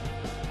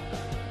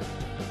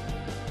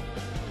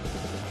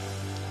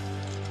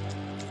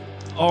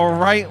All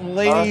right,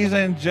 ladies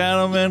and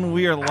gentlemen,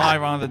 we are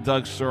live on the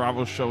Doug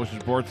Saravo Show, which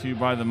is brought to you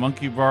by the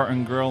Monkey Bar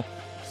and Grill.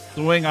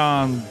 Swing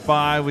on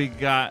by. We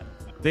got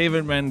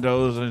David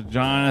Mendoza,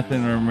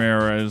 Jonathan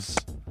Ramirez.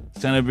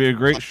 It's going to be a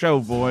great show,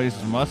 boys.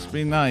 Must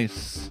be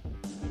nice.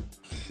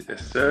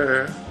 Yes,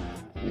 sir.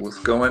 What's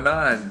going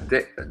on,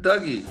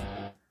 Dougie?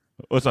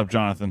 What's up,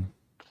 Jonathan?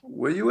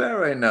 Where you at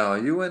right now?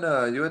 You at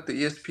the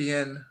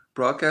ESPN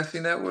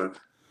Broadcasting Network?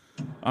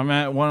 I'm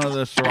at one of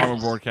the Saravo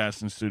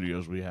broadcasting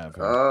studios we have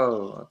here.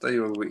 Oh, I thought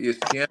you were with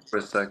ESPN for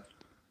a sec.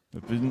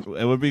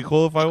 It would be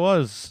cool if I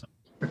was.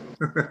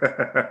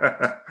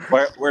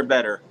 We're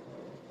better.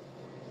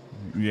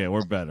 Yeah,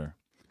 we're better.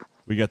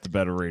 We get the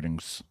better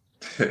ratings.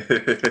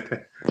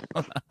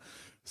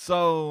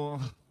 So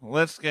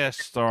let's get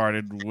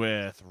started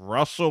with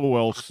Russell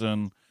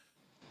Wilson.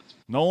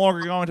 No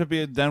longer going to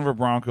be a Denver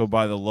Bronco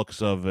by the looks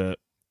of it.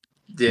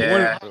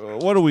 Yeah.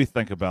 What do we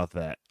think about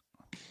that?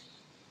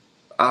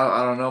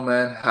 I don't know,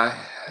 man.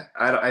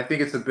 I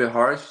think it's a bit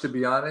harsh, to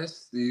be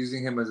honest. They're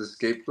using him as a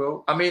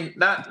scapegoat. I mean,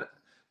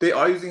 they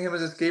are using him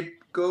as a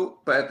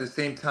scapegoat, but at the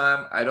same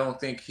time, I don't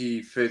think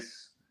he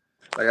fits.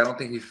 Like, I don't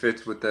think he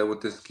fits with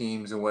the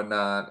schemes and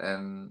whatnot,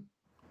 and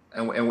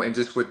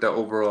just with the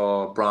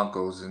overall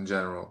Broncos in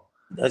general.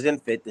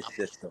 Doesn't fit the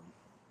system.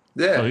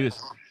 Yeah.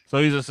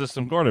 So he's a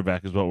system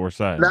quarterback, is what we're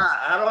saying. Nah,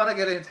 I don't want to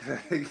get into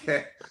it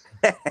again.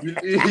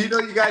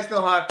 You guys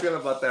know how I feel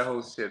about that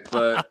whole shit,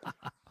 but.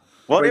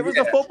 Well, there was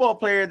a football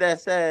player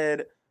that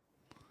said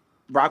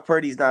Brock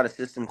Purdy's not a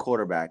system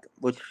quarterback,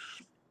 which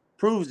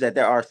proves that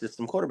there are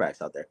system quarterbacks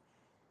out there.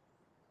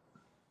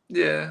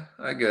 Yeah,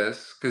 I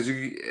guess because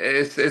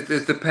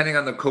it's depending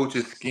on the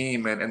coach's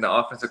scheme and the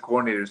offensive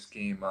coordinator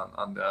scheme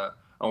on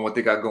what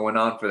they got going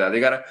on for that. They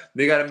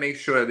gotta make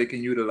sure that they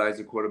can utilize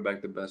the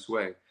quarterback the best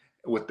way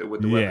with the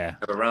weapons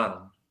around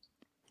him.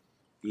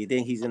 Do you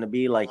think he's gonna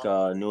be like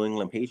a New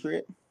England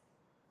Patriot?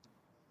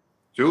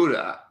 Dude,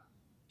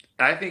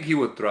 I think he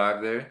would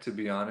thrive there, to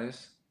be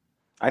honest.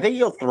 I think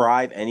he'll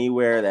thrive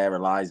anywhere that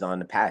relies on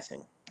the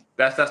passing.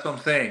 That's what I'm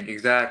saying.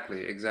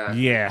 Exactly.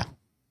 Yeah.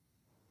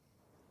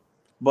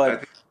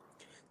 But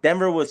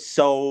Denver was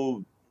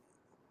so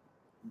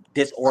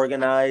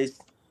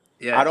disorganized.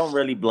 Yeah, I don't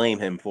really blame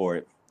him for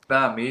it.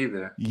 Not me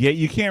either. Yeah,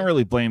 you can't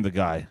really blame the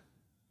guy.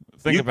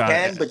 Think about it. You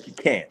can, but you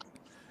can't.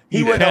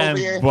 He went over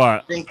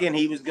here thinking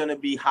he was going to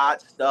be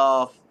hot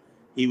stuff.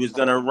 He was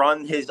going to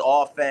run his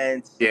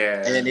offense. Yeah.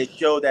 And then it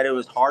showed that it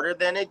was harder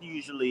than it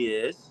usually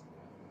is.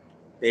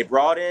 They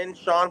brought in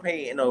Sean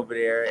Payton over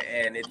there,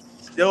 and it's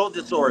still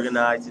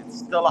disorganized. It's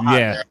still a hot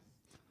mess.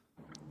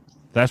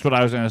 That's what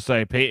I was going to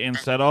say. Payton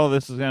said, "Oh,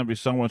 this is going to be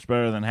so much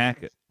better than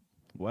Hackett."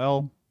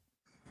 Well,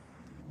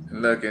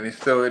 look, and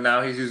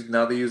now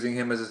they're using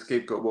him as a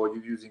scapegoat. Well,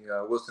 you're using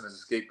Wilson as a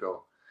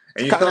scapegoat,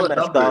 and you saw the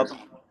numbers.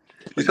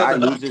 The guy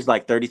loses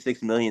like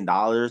 $36 million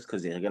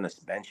because they're going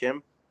to bench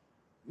him.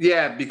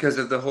 Yeah, because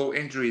of the whole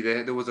injury,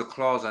 there was a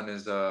clause on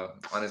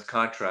his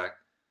contract.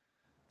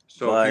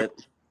 So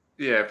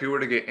if he were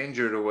to get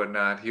injured or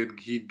whatnot,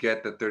 he'd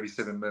get the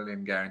 $37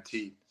 million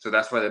guaranteed. So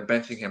that's why they're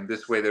benching him.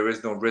 This way, there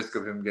is no risk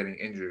of him getting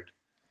injured.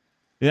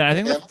 Yeah,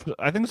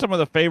 I think some of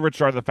the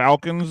favorites are the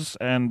Falcons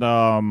and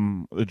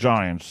the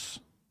Giants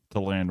to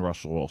land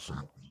Russell Wilson.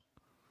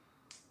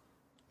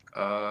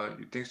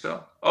 You think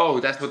so?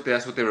 Oh, that's what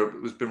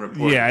was been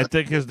reported. Yeah, I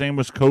think his name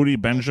was Cody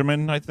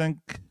Benjamin. I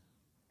think.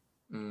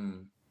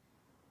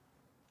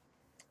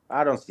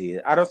 I don't see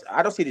it. I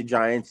don't see the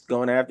Giants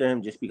going after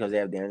him just because they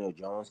have Daniel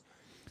Jones.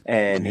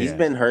 And he's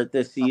been hurt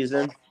this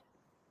season,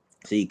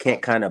 so you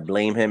can't kind of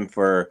blame him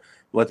for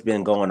what's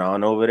been going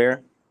on over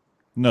there.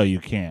 No, you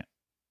can't.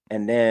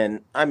 And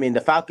then, I mean,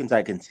 the Falcons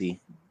I can see.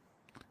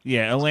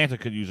 Yeah, Atlanta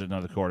could use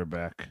another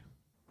quarterback.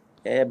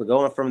 Yeah, but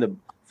going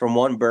from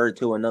one bird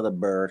to another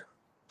bird.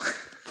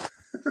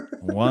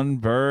 One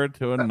bird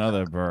to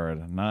another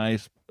bird.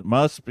 Nice.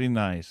 Must be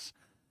nice.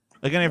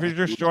 Again, if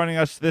you're just joining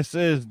us, this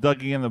is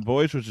Dougie and the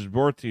Boys, which is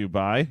brought to you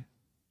by...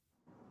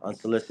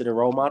 Unsolicited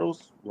role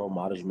models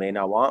you may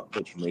not want,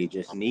 but you may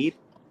just need.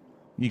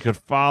 You could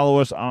follow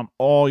us on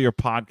all your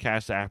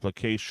podcast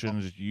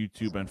applications,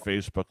 YouTube and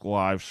Facebook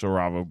Live,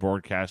 Saravo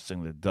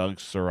Broadcasting, the Doug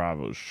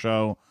Saravo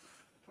Show.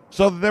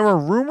 So there were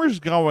rumors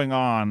going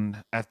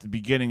on at the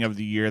beginning of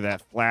the year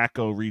that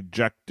Flacco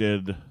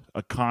rejected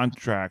a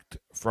contract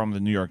from the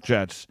New York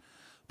Jets,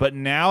 but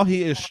now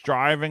he is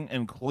striving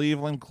in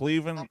Cleveland.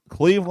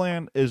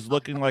 Cleveland is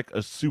looking like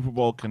a Super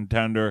Bowl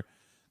contender.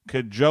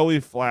 Could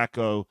Joey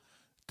Flacco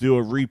do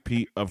a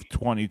repeat of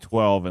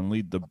 2012 and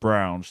lead the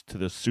Browns to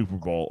the Super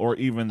Bowl or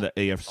even the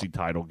AFC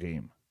title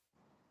game?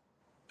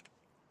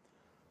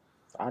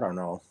 I don't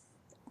know.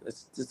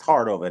 It's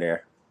hard over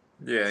there.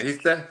 Yeah, he's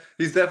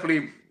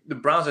definitely the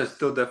Browns are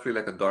still definitely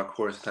like a dark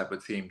horse type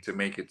of team to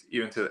make it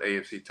even to the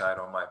AFC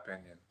title, in my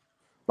opinion.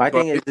 My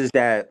thing is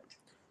that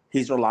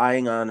he's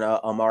relying on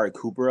Amari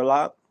Cooper a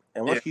lot,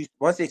 and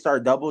once they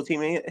start double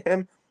teaming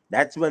him,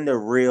 that's when the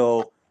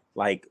real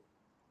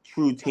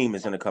true team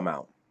is going to come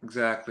out.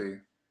 Exactly.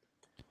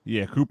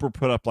 Yeah, Cooper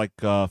put up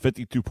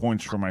 52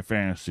 points for my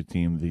fantasy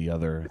team the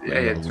other.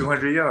 Yeah,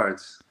 200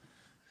 yards.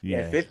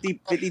 Yeah,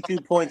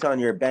 52 points on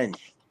your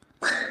bench.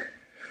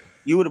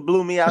 You would have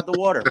blew me out the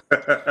water.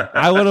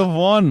 I would have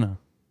won.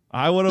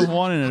 I would have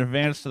won and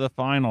advanced to the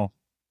final.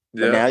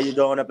 But now you're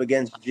going up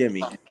against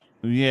Jimmy.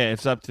 Yeah,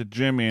 it's up to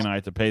Jimmy and I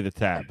to pay the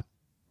tab.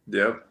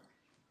 Yep.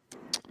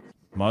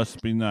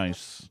 Must be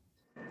nice.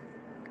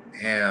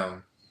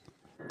 Damn.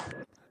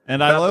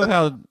 And I love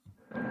how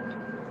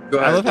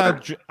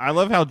I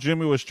love how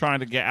Jimmy was trying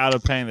to get out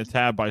of paying the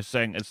tab by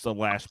saying it's the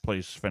last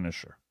place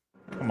finisher.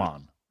 Come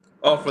on.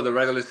 Oh, for the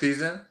regular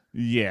season?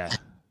 Yeah.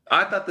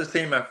 I thought the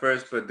same at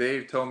first, but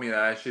Dave told me that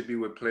I should be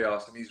with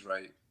playoffs, and he's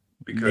right.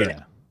 Because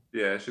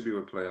yeah, it should be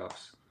with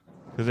playoffs.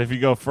 Because if you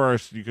go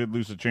first, you could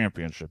lose the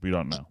championship. You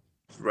don't know.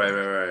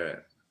 Right.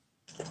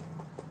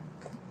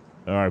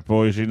 All right,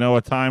 boys. You know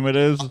what time it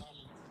is?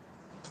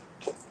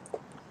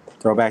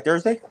 Throwback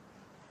Thursday?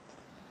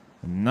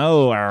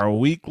 No, our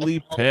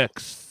weekly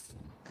picks.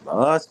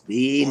 Must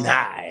be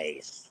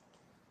nice.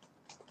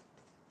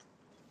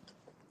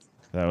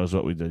 That was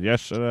what we did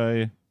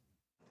yesterday.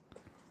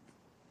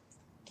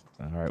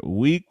 All right,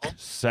 week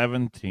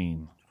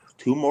 17.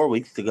 2 more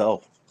weeks to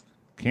go.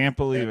 Can't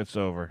believe it's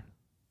over.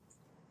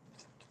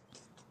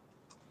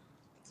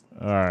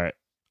 All right.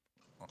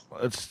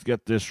 Let's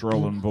get this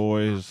rolling,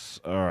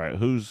 boys. All right,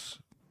 all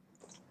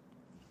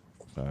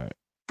right.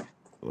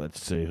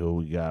 Let's see who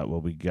we got.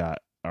 What we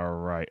got. All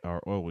right.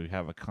 We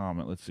have a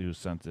comment. Let's see who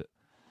sent it.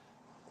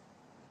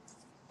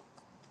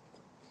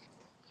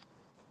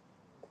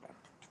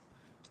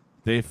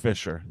 Dave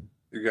Fisher.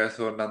 You guys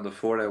holding down the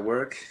fort at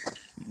work?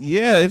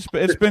 Yeah,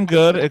 it's been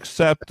good,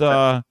 except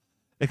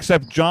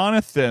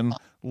Jonathan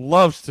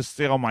loves to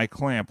steal my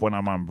clamp when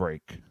I'm on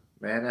break.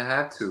 Man, I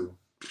have to.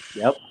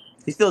 Yep.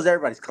 He steals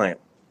everybody's clamp.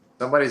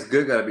 Somebody's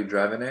good got to be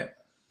driving it.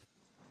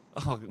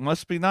 Oh, it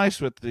must be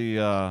nice with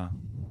the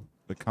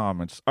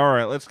comments. All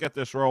right, let's get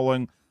this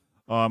rolling.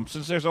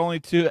 Since there's only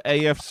 2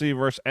 AFC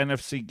versus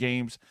NFC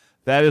games,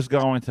 that's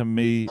going to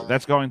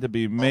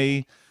be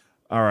me.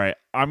 All right,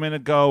 I'm going to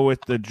go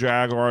with the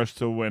Jaguars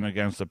to win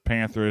against the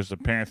Panthers. The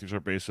Panthers are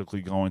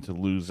basically going to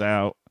lose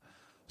out.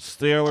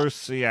 Steelers,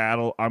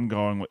 Seattle. I'm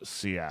going with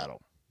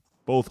Seattle.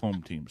 Both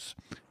home teams.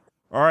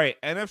 All right,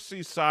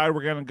 NFC side,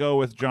 we're going to go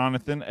with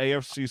Jonathan.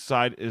 AFC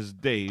side is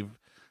Dave.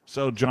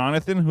 So,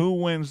 Jonathan, who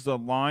wins the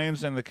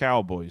Lions and the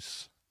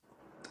Cowboys?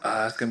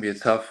 It's going to be a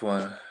tough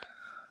one.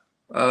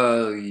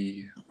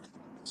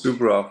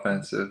 Super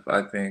offensive,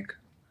 I think.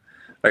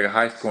 Like a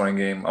high-scoring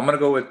game. I'm going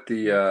to go with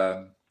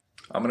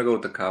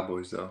the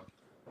Cowboys, though.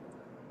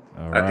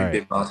 I think they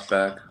bounce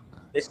back.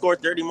 They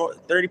scored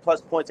 30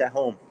 plus points at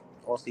home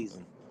all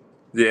season.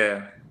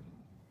 Yeah.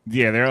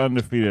 Yeah, they're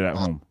undefeated at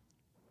home.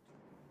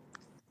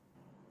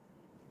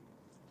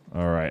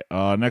 All right.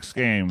 Next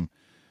game.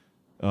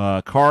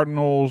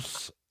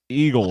 Cardinals,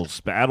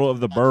 Eagles, Battle of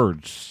the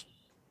Birds.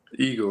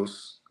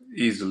 Eagles,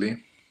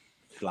 easily.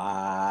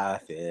 Fly,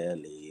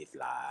 Philly,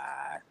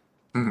 fly.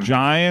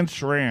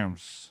 Giants,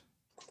 Rams.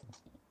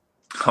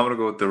 I'm going to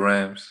go with the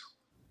Rams.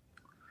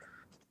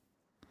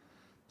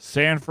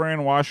 San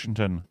Fran,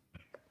 Washington.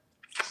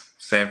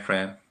 San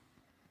Fran.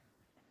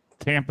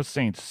 Tampa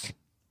Saints.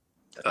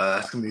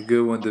 That's going to be a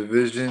good one.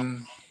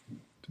 Divisional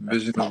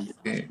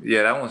game.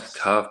 Yeah, that one's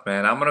tough,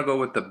 man. I'm going to go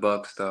with the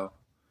Bucks, though.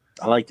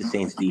 I like the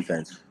Saints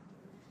defense.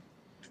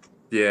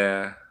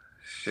 Yeah.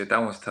 Shit,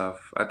 that one's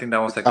tough. I think that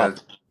one's like a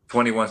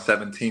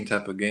 21-17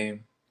 type of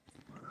game.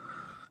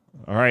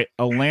 All right.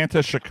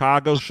 Atlanta,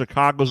 Chicago.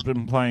 Chicago's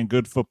been playing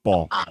good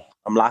football.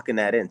 I'm locking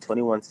that in.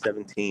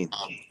 21-17.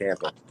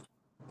 Tampa.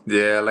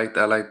 Yeah, I like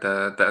that.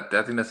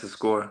 I think that's the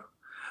score.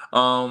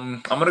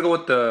 I'm gonna go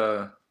with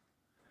the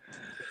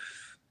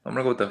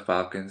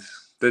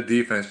Falcons. The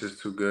defense is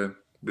too good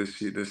this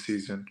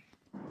season.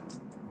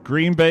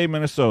 Green Bay,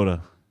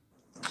 Minnesota.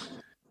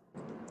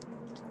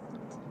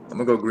 I'm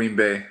gonna go Green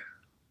Bay.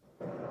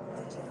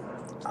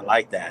 I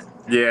like that.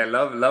 Yeah,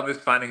 Love is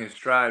finding his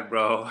stride,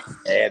 bro.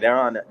 Yeah, they're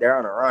on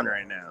a run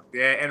right now.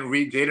 Yeah, and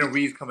Jaden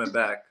Reed's coming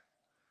back.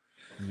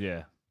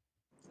 Yeah.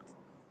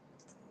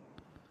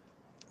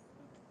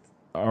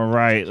 All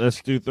right,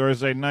 let's do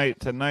Thursday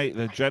night. Tonight,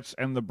 the Jets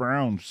and the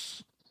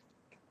Browns.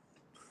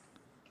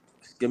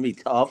 It's going to be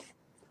tough,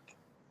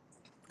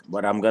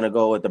 but I'm going to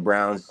go with the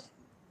Browns.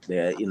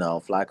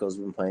 Flacco's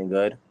been playing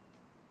good.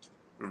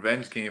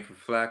 Revenge game for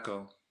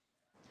Flacco.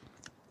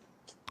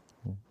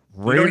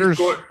 Raiders.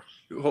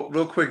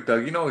 Real quick,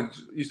 Doug.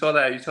 You saw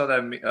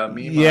that meme?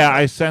 Yeah,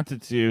 I sent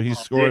it to you. He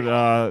scored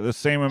the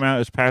same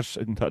amount as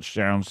passing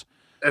touchdowns.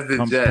 As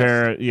the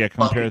Jets. Yeah,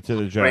 compared to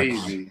the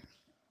Jets. Crazy.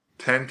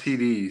 10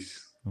 TDs.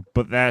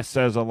 But that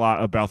says a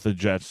lot about the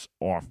Jets'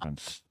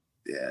 offense.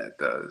 Yeah, it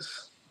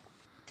does.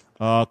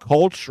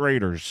 Colts,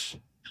 Raiders.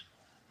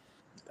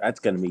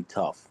 That's going to be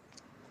tough.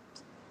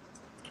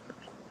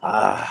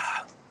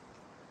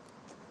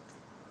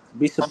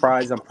 Be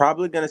surprised. I'm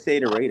probably going to say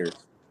the Raiders.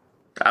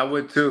 I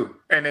would too.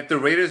 And if the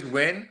Raiders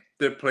win,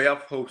 their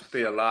playoff hopes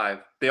stay alive.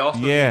 They also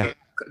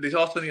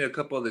need a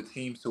couple of the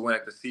teams to win,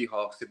 like the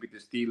Seahawks to beat the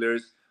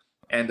Steelers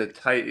and the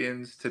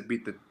Titans to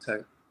beat the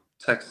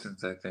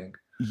Texans, I think.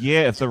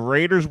 Yeah, if the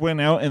Raiders win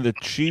out and the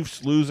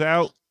Chiefs lose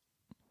out,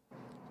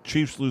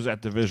 Chiefs lose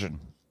that division.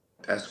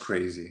 That's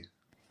crazy.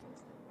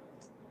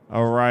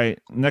 All right.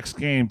 Next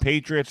game,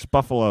 Patriots,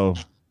 Buffalo.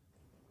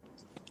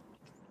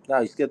 No,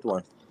 you skipped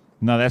one.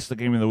 No, that's the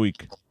game of the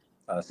week.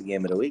 That's the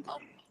game of the week.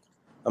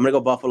 I'm going to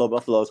go Buffalo.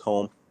 Buffalo's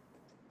home.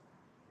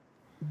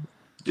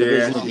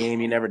 Divisional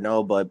game, you never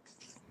know, but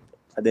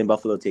I think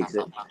Buffalo takes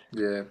it.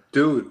 Yeah.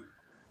 Dude,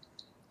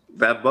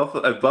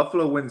 if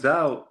Buffalo wins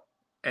out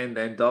and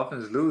then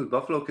Dolphins lose,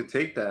 Buffalo could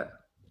take that.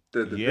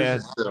 The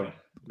division still.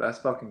 That's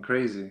fucking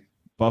crazy.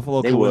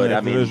 Buffalo could win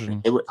that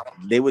division.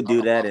 They would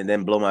do that and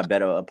then blow my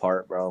bet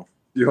apart, bro.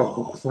 Yo,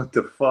 what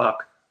the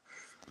fuck?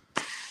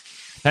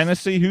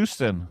 Tennessee,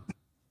 Houston.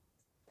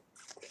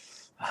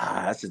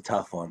 That's a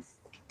tough one.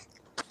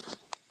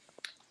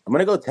 I'm going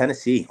to go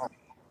Tennessee.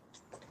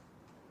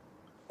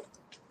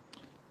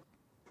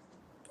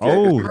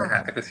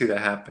 I can see that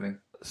happening.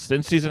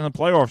 Cincy's in the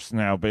playoffs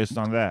now based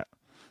on that.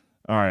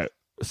 All right.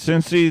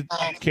 Cincy,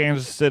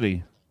 Kansas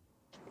City.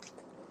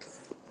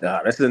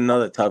 This is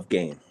another tough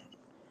game.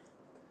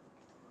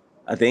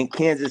 I think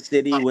Kansas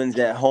City wins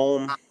at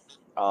home.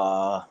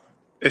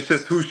 It's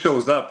just who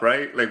shows up,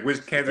 right? Like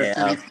which Kansas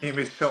City team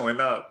is showing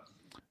up.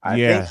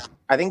 I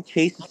think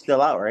Chase is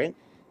still out, right?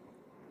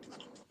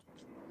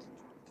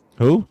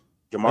 Who?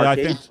 Jamar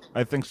Chase?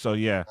 I think so,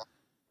 yeah.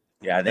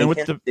 Yeah, I think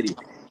Kansas City.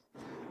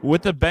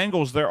 With the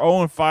Bengals, they're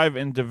 0-5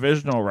 in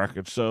divisional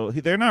records, so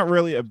they're not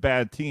really a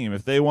bad team.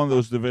 If they won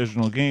those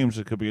divisional games,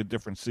 it could be a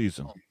different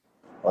season.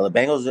 Well, the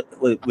Bengals,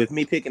 with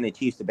me picking the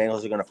Chiefs, the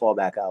Bengals are going to fall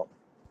back out.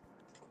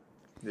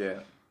 Yeah.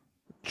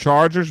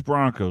 Chargers,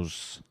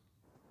 Broncos.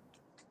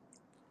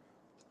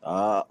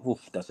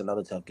 That's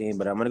another tough game,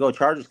 but I'm going to go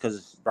Chargers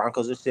because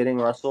Broncos are sitting,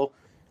 Russell.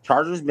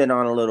 Chargers been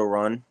on a little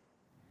run.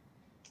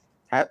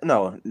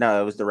 No,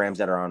 it was the Rams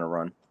that are on a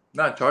run.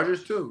 Not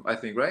Chargers too, I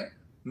think, right?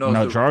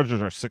 No,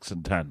 Chargers are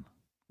 6-10.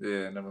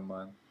 Yeah, never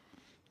mind.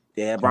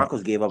 Yeah,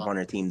 Broncos gave up on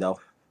their team though.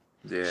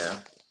 Yeah.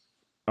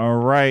 All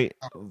right.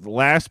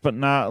 Last but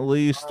not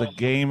least, the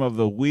game of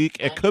the week.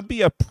 It could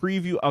be a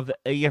preview of the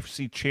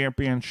AFC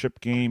Championship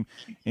game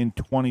in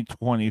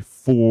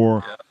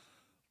 2024. Yeah.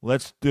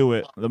 Let's do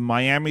it. The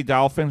Miami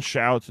Dolphins,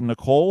 shout out to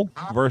Nicole,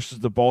 versus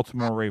the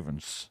Baltimore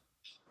Ravens.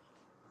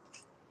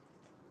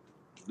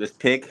 This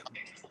pick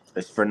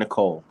is for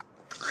Nicole.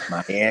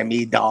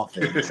 Miami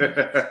Dolphins.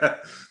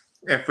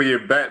 And for your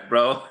bet,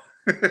 bro.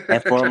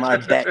 And for my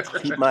bet, to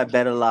keep my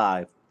bet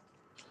alive.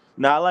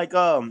 Now, like,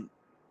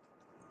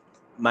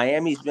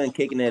 Miami's been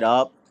kicking it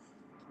up.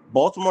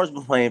 Baltimore's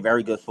been playing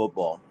very good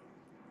football.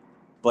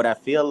 But I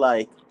feel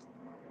like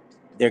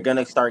they're going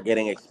to start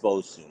getting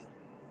exposed soon.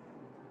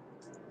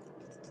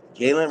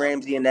 Jalen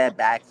Ramsey in that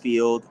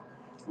backfield.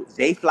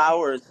 Zay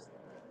Flowers,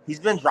 he's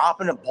been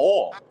dropping the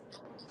ball.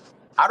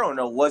 I don't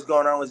know what's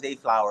going on with Zay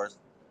Flowers,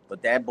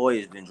 but that boy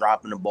has been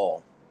dropping the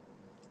ball.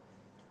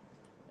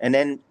 And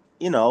then,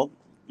 you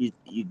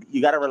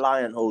got to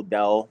rely on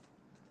Odell.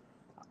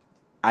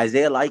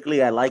 Isaiah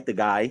Likely, I like the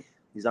guy.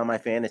 He's on my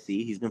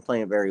fantasy. He's been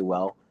playing very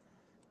well.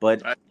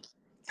 But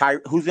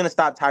who's going to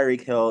stop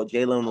Tyreek Hill,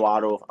 Jalen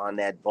Waddle on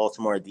that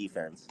Baltimore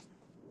defense?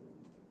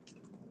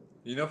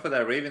 For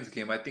that Ravens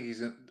game, I think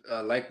he's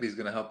likely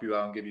going to help you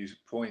out and give you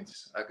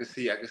points. I could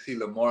see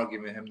Lamar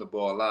giving him the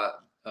ball a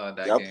lot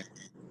game.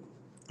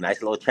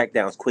 Nice little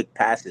checkdowns, quick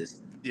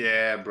passes.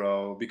 Yeah,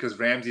 bro. Because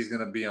Ramsey's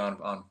going to be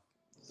on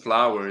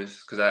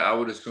Flowers. Because I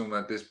would assume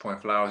at this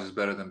point Flowers is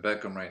better than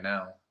Beckham right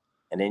now.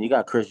 And then you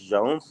got Chris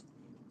Jones.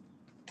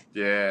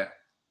 Yeah.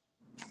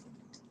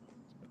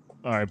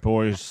 All right,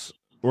 boys.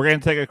 We're going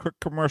to take a quick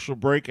commercial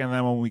break, and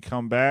then when we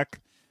come back,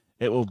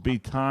 it will be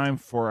time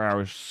for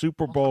our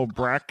Super Bowl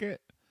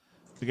bracket.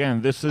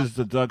 Again, this is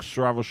the Doug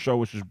Stravo Show,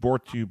 which is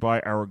brought to you by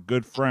our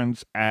good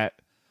friends at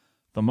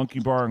the Monkey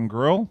Bar and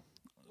Grill.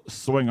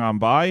 Swing on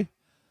by.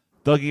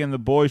 Dougie and the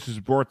Boys is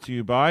brought to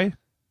you by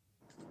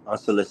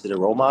Unsolicited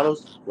role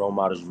models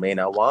you may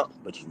not want,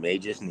 but you may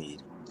just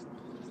need.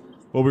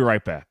 We'll be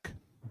right back.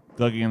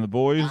 Dougie and the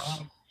Boys,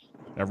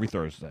 every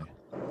Thursday.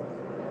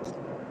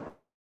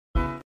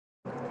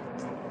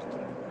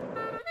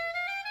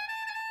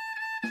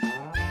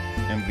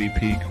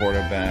 MVP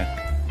quarterback.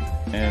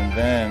 And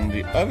then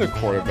the other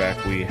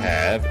quarterback we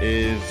have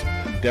is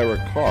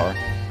Derek Carr.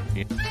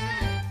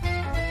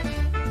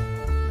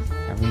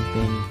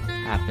 Everything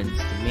happens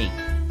to me.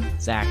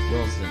 Zach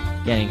Wilson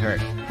getting hurt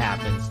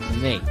happens to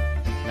me.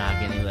 Not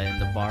getting let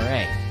into Bar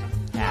A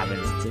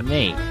happens to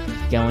me.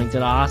 Going to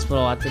the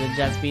hospital after the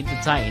Jets beat the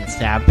Titans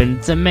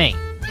happened to me.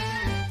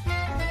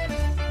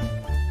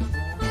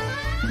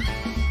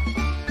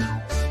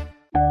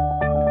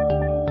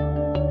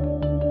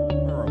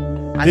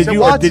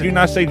 Did you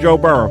not say Joe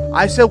Burrow?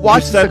 I said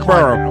Washington. You said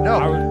Burrow.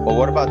 No. Well,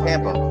 what about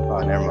Tampa? Oh,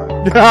 never mind.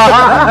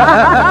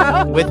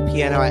 With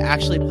piano, I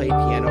actually played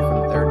piano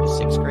from 3rd to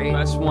 6th grade. The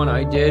best one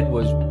I did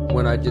was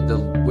when I did the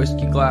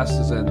whiskey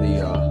glasses and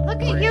the... Look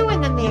at you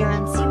in the mirror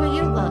and see what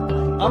you look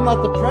like. I'm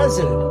not the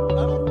president.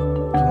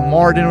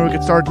 Lamar didn't really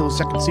get started until the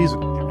second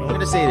season. I'm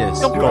going to say this.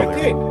 Don't go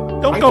there.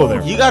 Don't go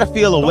there. You got to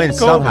feel a win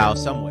somehow,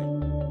 some way.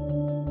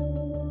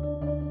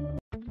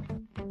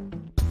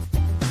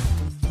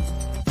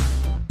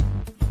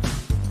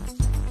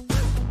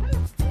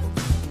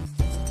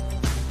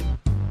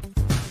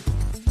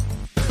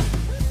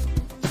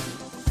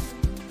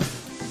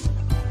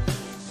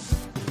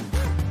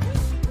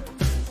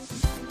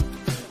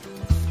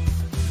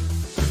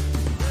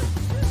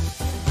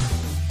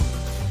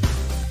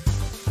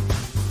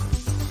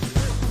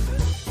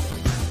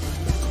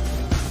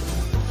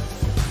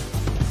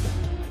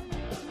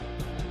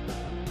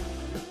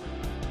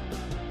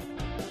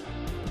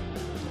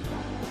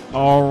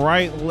 All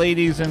right,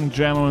 ladies and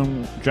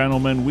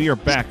gentlemen, we are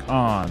back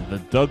on the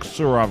Doug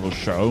Saravo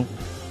Show,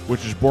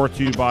 which is brought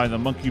to you by the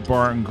Monkey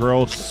Bar and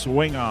Grill.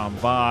 Swing on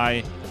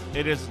by.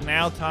 It is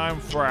now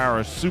time for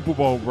our Super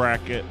Bowl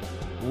bracket.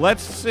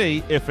 Let's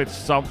see if it's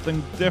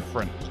something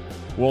different.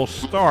 We'll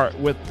start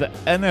with the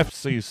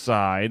NFC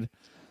side.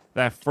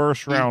 That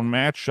first round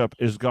matchup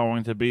is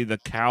going to be the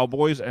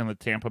Cowboys and the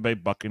Tampa Bay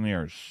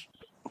Buccaneers.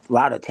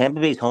 Wow, the Tampa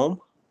Bay's home?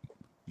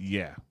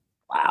 Yeah.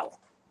 Wow.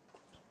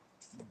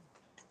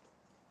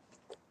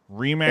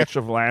 Rematch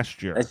of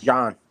last year. That's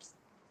John.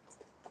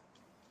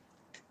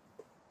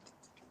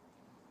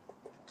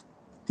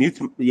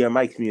 Your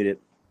mic's muted.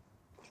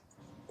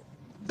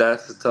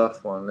 That's a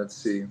tough one. Let's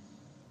see.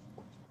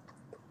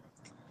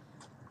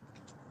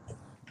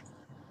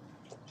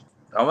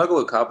 I'm gonna go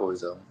with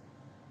Cowboys though.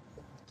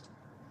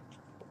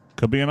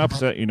 Could be an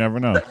upset. You never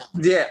know.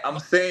 Yeah, I'm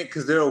saying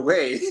because they're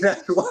away.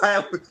 That's why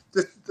I would,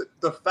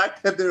 the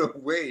fact that they're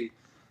away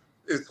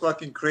is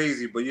fucking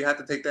crazy. But you have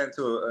to take that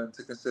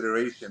into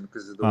consideration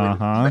because of the way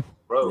they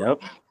play.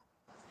 Yep.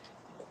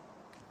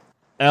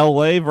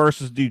 L.A.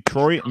 versus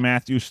Detroit.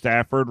 Matthew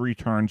Stafford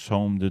returns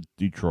home to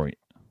Detroit.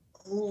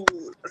 Ooh,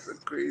 that's a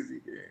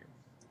crazy game.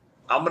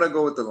 I'm gonna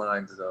go with the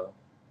Lions though.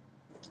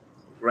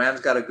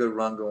 Rams got a good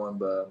run going,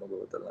 but I'm gonna go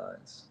with the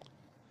Lions.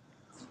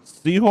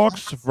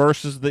 Seahawks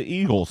versus the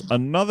Eagles.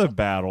 Another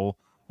battle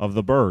of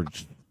the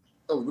birds.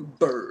 Oh, the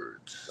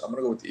birds. I'm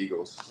gonna go with the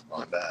Eagles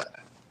on that.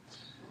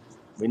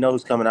 We know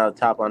who's coming out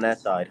top on that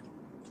side.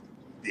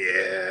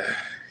 Yeah,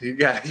 you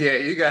guys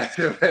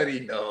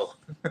already know.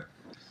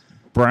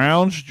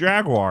 Browns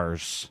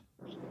Jaguars.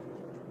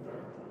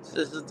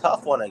 This is a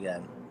tough one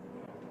again.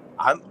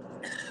 I'm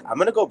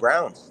gonna go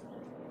Browns.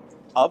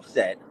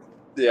 Upset.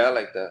 Yeah, I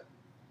like that.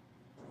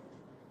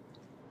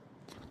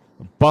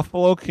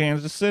 Buffalo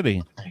Kansas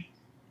City.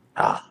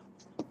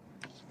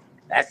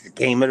 That's the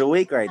game of the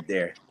week right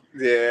there.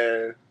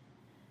 Yeah.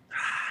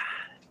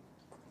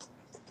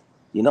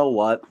 You know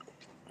what?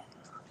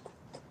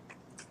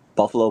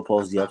 Buffalo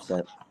pulls the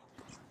upset.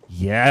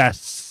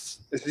 Yes.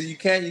 So you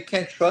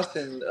can't trust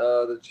in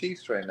the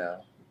Chiefs right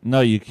now.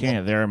 No, you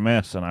can't. They're a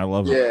mess, and I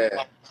love it.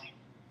 Yeah.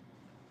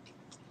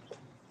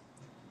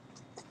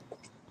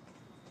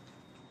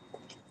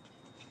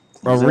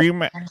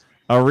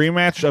 A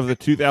rematch of the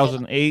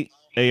 2008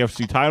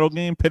 AFC title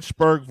game,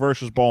 Pittsburgh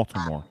versus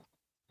Baltimore.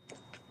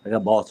 I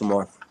got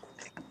Baltimore.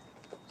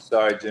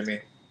 Sorry, Jimmy.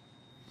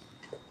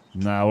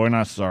 No, we're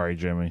not sorry,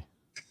 Jimmy.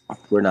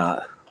 We're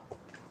not.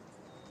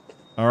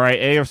 All right,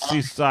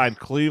 AFC side,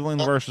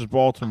 Cleveland versus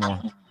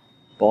Baltimore.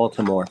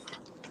 Baltimore.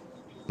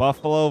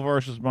 Buffalo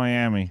versus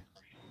Miami.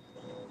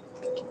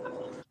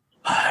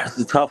 It's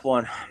a tough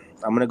one.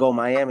 I'm going to go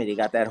Miami. They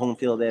got that home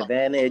field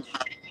advantage.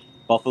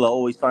 Buffalo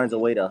always finds a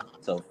way to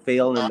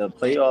fail in the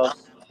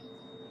playoffs.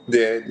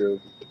 Yeah, they do.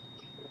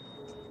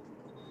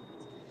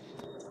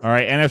 All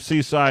right,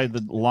 NFC side,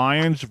 the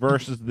Lions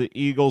versus the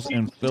Eagles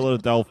in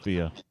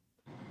Philadelphia.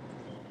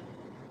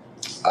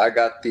 I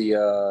got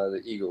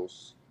the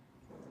Eagles.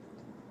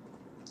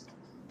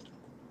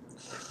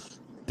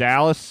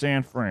 Dallas,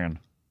 San Fran.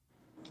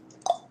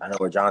 I know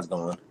where John's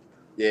going.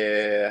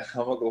 Yeah,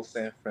 I'm going to go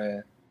San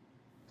Fran.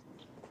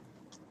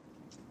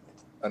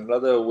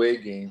 Another away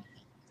game.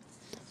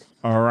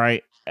 All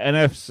right,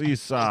 NFC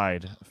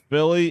side,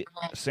 Philly,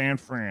 San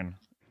Fran.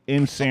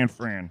 In San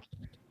Fran.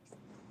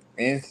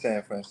 In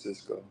San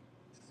Francisco.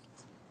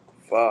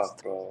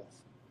 Fuck, bro.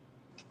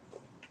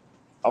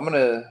 I'm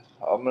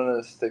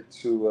gonna stick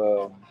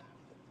to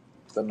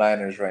the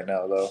Niners right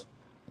now, though.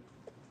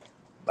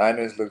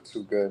 Niners look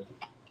too good.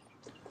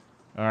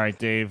 All right,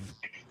 Dave.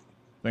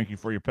 Thank you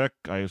for your pick.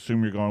 I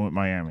assume you're going with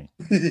Miami.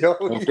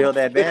 Home field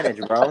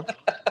advantage, bro.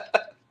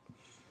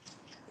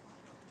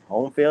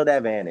 Home field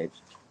advantage.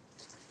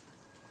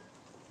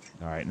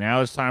 All right,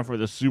 now it's time for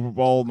the Super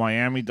Bowl.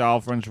 Miami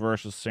Dolphins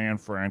versus San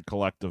Fran.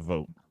 Collective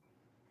vote.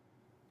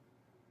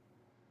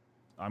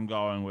 I'm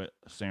going with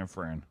San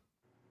Fran.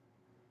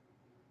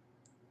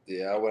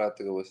 Yeah, I would have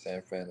to go with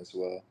San Fran as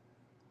well.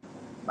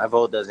 My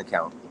vote doesn't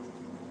count.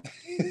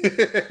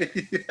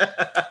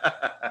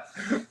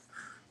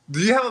 Do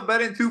you have a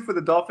bet in too for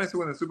the Dolphins to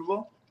win the Super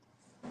Bowl?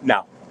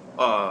 No.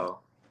 Oh.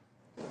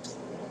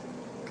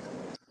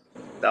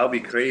 That would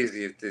be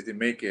crazy if they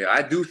make it.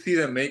 I do see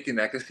them making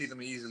it. I can see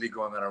them easily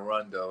going on a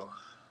run, though.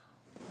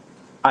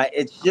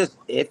 It's just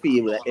iffy.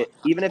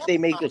 Even if they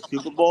make the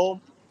Super Bowl,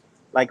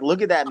 like,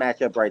 look at that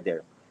matchup right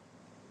there.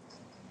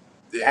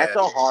 Yeah. That's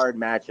a hard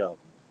matchup.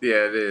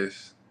 Yeah, it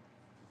is.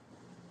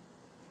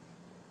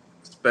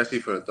 Especially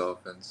for the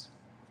Dolphins.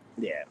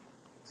 Yeah.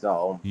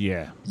 So.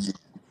 Yeah.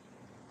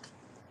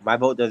 My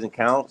vote doesn't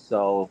count,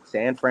 so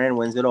San Fran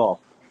wins it all.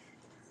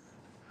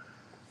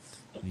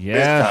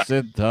 Yes,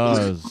 it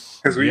does.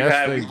 Because we've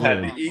yes,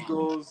 had the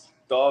Eagles,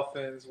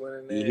 Dolphins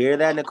winning it. You hear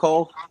that,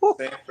 Nicole?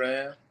 San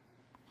Fran.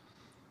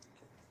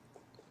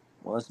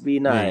 Must be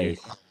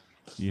nice.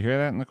 You hear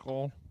that,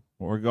 Nicole?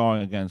 We're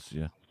going against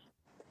you.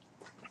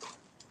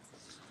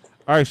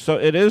 All right, so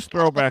it is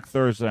Throwback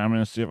Thursday. I'm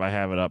going to see if I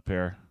have it up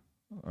here.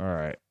 All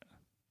right.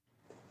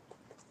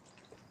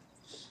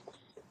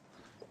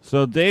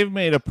 So Dave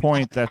made a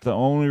point that the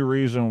only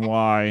reason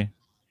why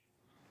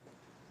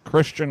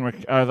Brock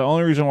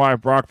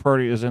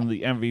Purdy is in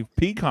the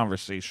MVP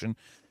conversation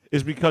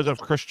is because of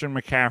Christian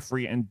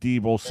McCaffrey and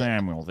Deebo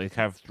Samuel. They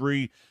have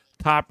 3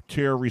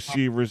 top-tier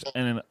receivers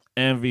and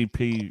an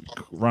MVP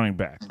running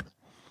back.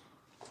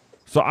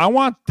 So I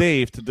want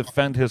Dave to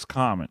defend his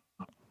comment.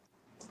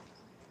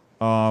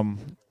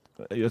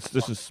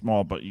 This is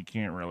small, but you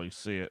can't really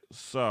see it.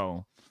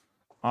 So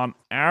on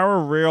our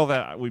reel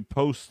that we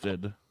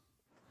posted,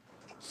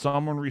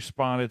 someone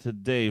responded to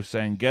Dave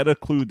saying, "Get a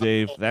clue,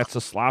 Dave. That's a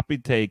sloppy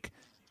take.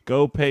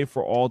 Go pay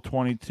for all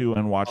 22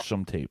 and watch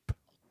some tape."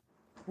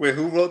 Wait,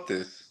 who wrote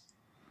this?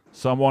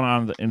 Someone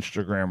on the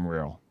Instagram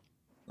reel.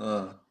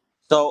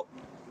 So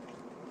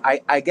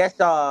I guess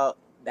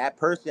that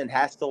person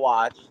has to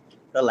watch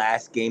the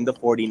last game the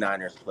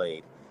 49ers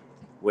played,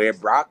 where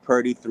Brock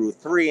Purdy threw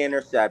 3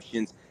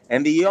 interceptions,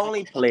 and the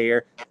only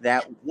player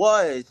that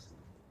was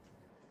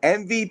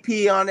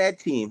MVP on that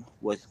team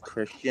was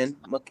Christian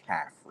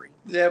McCaffrey.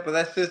 Yeah, but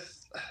that's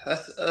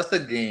a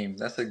game.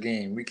 That's a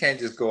game. We can't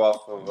just go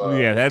off of.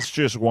 Yeah, that's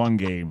just one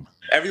game.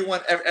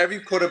 Every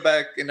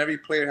quarterback and every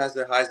player has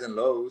their highs and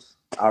lows.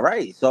 All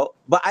right. So,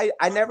 but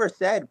I never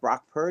said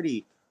Brock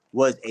Purdy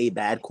was a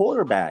bad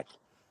quarterback.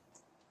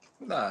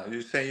 Nah,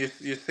 you're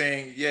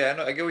saying yeah. I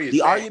know. I get what you're saying.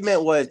 The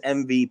argument was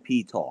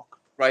MVP talk.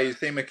 Right, you're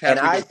saying McCaffrey And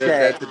I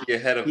said to be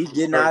ahead of he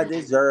did not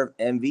deserve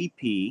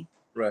MVP.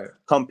 Right.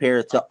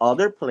 Compared to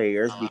other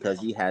players because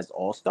he has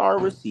all-star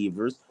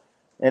receivers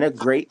and a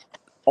great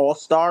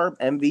all-star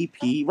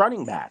MVP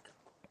running back.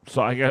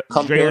 So I got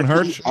Compared Jalen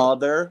Hurts. to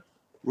other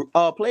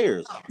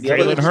players.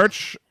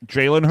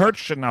 Jalen Hurts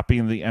should not be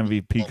in the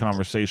MVP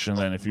conversation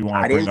then if you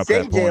want to bring up that point.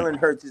 I didn't say Jalen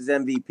Hurts is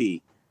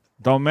MVP.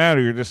 Don't matter.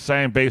 You're just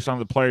saying based on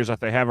the players that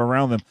they have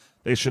around them,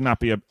 they should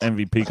not be an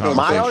MVP conversation.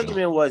 My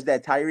argument was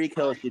that Tyreek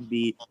Hill should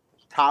be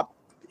top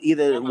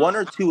either 1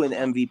 or 2 in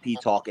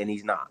MVP talk, and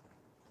he's not.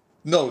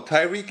 No,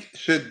 Tyreek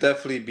should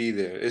definitely be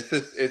there.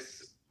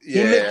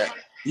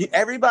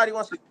 Everybody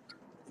wants to.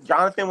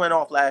 Jonathan went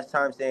off last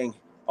time saying,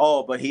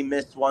 "Oh, but he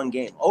missed 1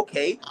 game."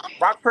 Okay,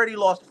 Brock Purdy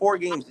lost 4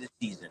 games this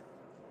season.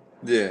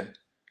 Yeah.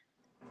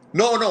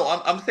 No.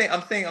 I'm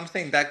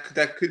saying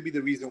that could be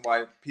the reason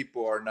why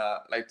people are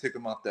not took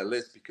him off that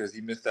list because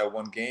he missed that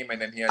 1 game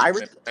and then he hasn't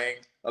been playing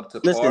up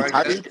to par. Listen,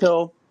 Tyreek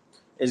Hill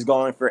is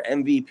going for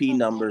MVP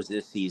numbers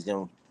this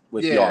season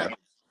with yards.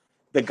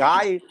 The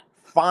guy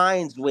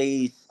finds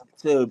ways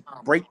to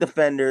break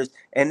defenders,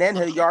 and then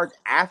his yards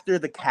after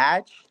the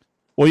catch.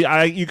 Well,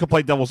 you could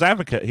play devil's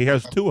advocate. He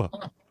has Tua.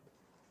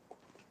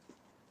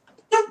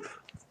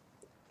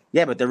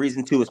 Yeah, but the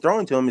reason Tua is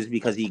throwing to him is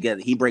because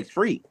he breaks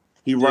free.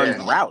 He runs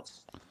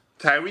routes.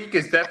 Tyreek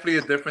is definitely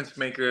a difference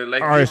maker. All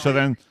right, so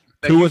then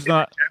Tua's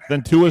not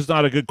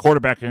a good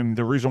quarterback, and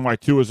the reason why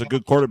Tua is a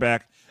good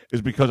quarterback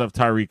is because of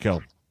Tyreek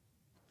Hill.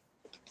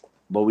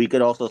 But we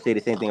could also say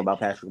the same thing about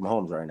Patrick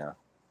Mahomes right now.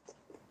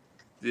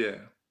 Yeah.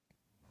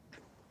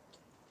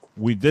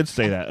 We did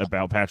say that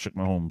about Patrick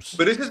Mahomes.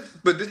 But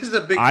this is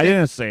a big I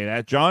didn't say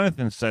that.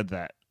 Jonathan said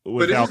that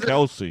without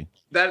Kelsey.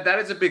 That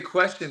is a big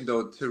question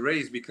though to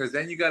raise because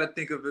then you got to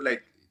think of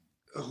it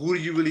who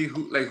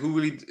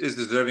really is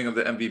deserving of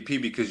the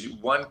MVP because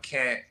one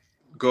can't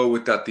go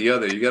without the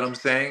other. You get what I'm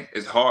saying?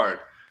 It's hard.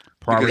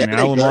 Probably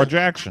now Lamar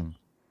Jackson.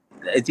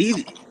 It's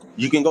easy.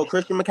 You can go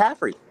Christian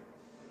McCaffrey.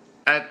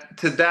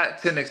 To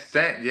an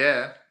extent,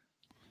 yeah.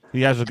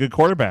 He has a good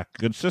quarterback,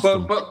 good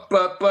system.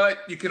 But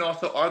you can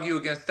also argue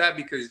against that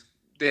because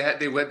they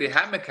had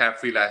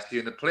McCaffrey last year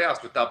in the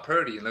playoffs without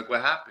Purdy, and look what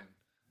happened.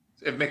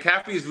 If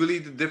McCaffrey is really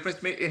the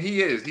difference maker, and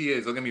he is,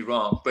 don't get me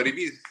wrong. But if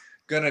he's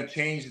gonna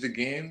change the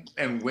game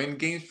and win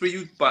games for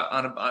you, but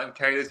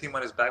carry the team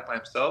on his back by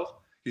himself,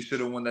 he should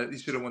have won that. He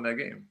should have won that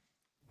game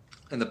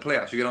in the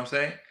playoffs. You get what I'm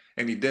saying?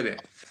 And he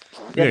didn't.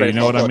 Yeah, you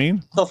know what I mean.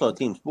 It's also a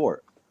team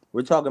sport.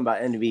 We're talking about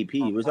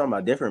MVP. We're talking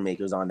about difference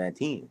makers on that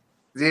team.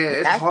 Yeah,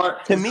 it's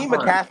hard. To me,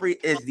 McCaffrey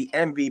is the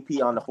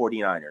MVP on the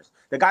 49ers.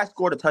 The guy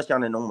scored a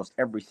touchdown in almost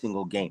every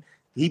single game.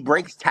 He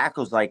breaks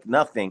tackles like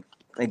nothing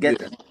and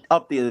gets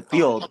up the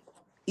field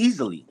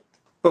easily.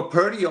 But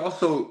Purdy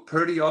also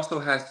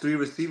has 3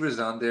 receivers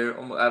on there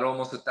at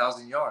almost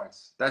 1,000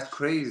 yards. That's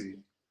crazy.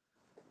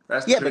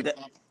 But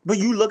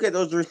you look at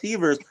those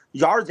receivers,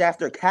 yards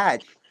after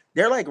catch,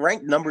 they're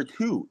ranked number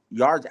 2,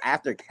 yards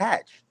after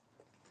catch.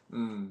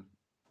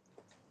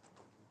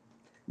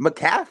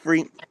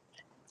 McCaffrey,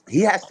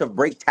 he has to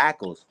break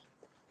tackles.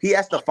 He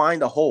has to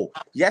find a hole.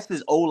 Yes,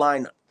 his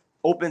O-line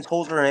opens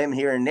holes for him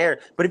here and there.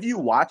 But if you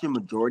watch a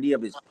majority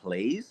of his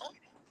plays,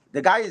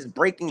 the guy is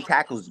breaking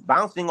tackles,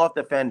 bouncing off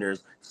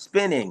defenders,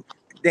 spinning,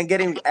 then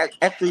getting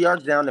extra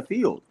yards down the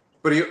field.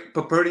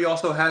 But Purdy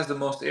also has the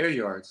most air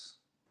yards.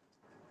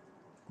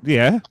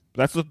 Yeah,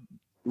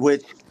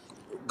 which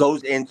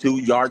goes into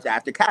yards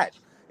after catch.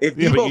 If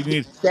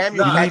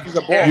Samuel catches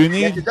a ball,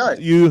 yes, it does.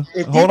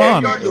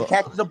 If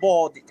catches a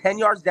ball 10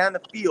 yards down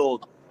the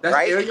field, that's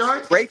air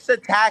yards? Breaks a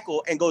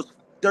tackle and goes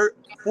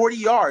 40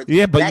 yards.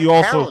 Yeah, but that you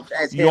also counts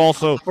as you him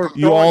also for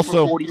you throwing for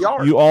also 40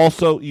 yards.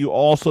 you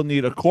also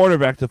need a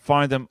quarterback to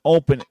find them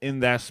open in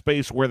that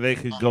space where they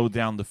could go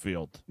down the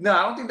field. No,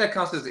 I don't think that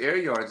counts as air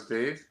yards,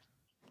 Dave.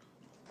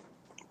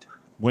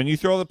 When you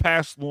throw the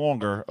pass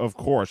longer, of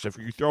course. If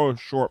you throw a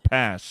short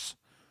pass,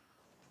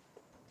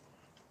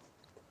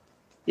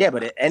 Yeah,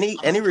 but any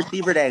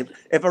receiver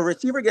if a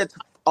receiver gets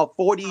a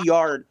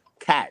 40-yard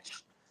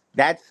catch,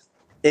 that's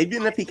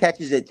even if he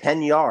catches it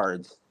 10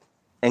 yards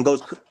and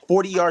goes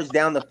 40 yards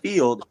down the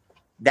field,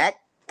 that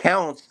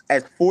counts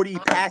as 40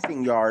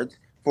 passing yards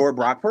for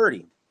Brock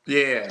Purdy.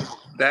 Yeah,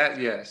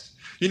 yes.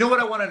 You know what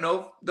I want to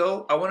know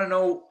though? I want to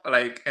know,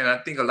 like, and I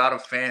think a lot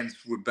of fans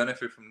would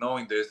benefit from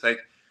knowing this, like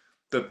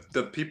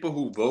the people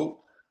who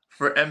vote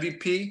for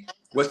MVP.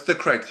 What's the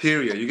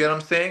criteria? You get what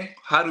I'm saying?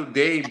 How do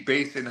they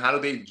base it? And how do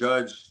they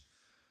judge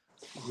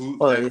who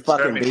Well, and they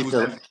fucking determine base who's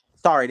it. MVP?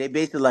 Sorry, they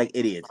base it like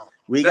idiots.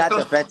 We That's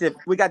got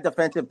what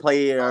defensive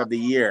player of the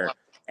year,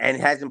 and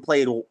had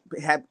played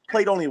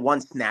only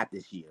one snap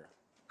this year,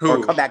 or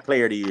who? comeback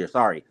player of the year.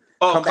 Sorry,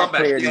 Oh, comeback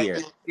player of the Yeah,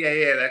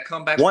 year. yeah. That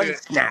comeback One player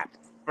snap.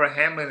 for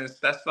Hamlin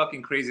that's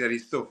fucking crazy that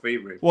he's still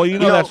favored. well, you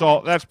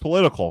know that's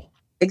political.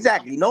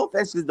 Exactly. No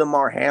offense to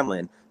DeMar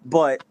Hamlin,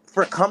 but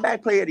for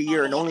comeback player of the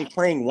year and only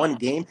playing one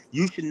game,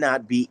 you should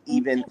not be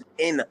even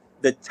in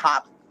the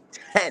top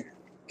 10.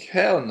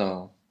 Hell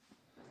no.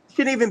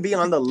 Shouldn't even be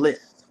on the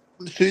list.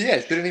 So yeah,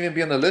 shouldn't even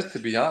be on the list to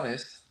be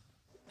honest.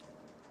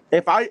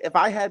 If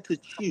I had to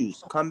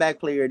choose comeback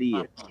player of the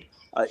year,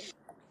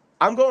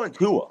 I'm going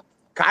Tua.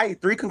 Kai,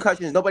 3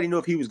 concussions. Nobody knew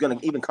if he was going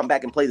to even come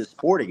back and play the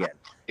sport again.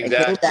 Exactly.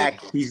 And came back.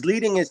 He's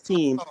leading his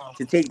team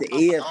to take the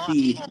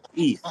AFC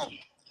East.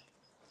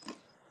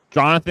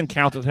 Jonathan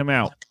counted him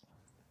out.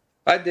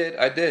 I did.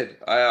 I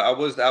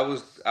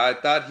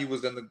thought he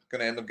was gonna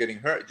end up getting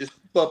hurt.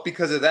 But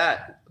because of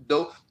that,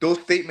 those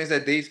statements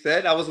that Dave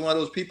said, I was one of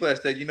those people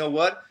that said, you know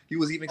what? He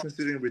was even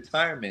considering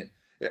retirement.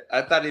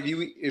 I thought if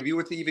you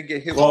were to even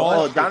get hit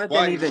once,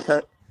 Jonathan even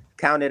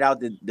counted out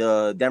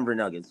the Denver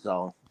Nuggets.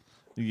 So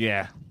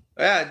yeah,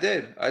 I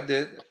did.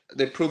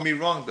 They proved me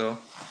wrong though.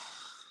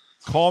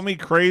 Call me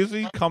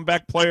crazy.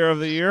 Comeback player of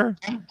the year,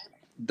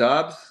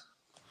 Dobbs,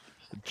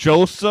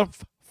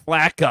 Joseph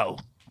Flacco.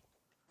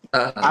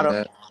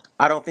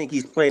 I don't think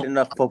he's played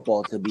enough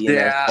football to be in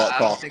that talk. I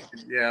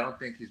don't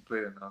think he's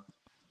played enough.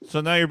 So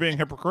now you're being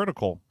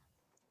hypocritical.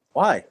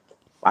 Why?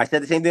 I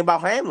said the same thing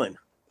about Hamlin.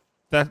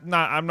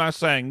 I'm not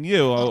saying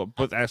you,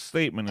 but that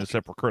statement is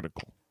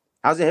hypocritical.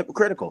 How's it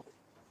hypocritical?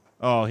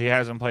 Oh, he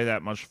hasn't played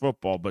that much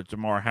football, but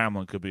DeMar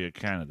Hamlin could be a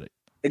candidate.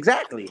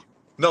 Exactly.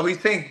 No,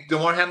 he's saying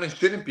DeMar Hamlin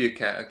shouldn't be a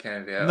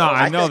candidate. No,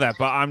 I know that,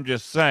 but I'm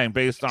just saying,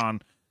 based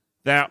on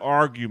that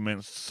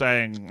argument,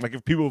 saying, like,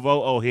 if people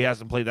vote, oh, he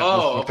hasn't played that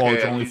much football,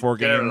 it's only 4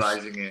 games.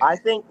 I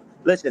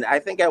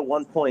think at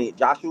one point,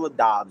 Joshua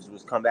Dobbs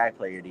was comeback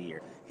player of the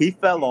year. He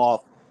fell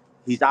off.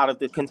 He's out of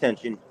the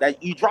contention.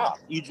 That you drop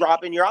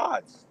in your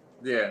odds.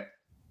 Yeah.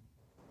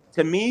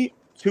 To me,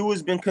 Tua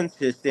has been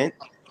consistent.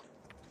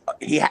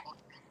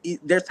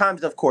 There's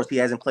times, of course, he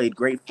hasn't played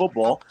great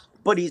football,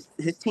 but his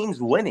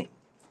team's winning.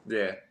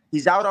 Yeah.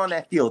 He's out on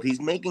that field.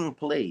 He's making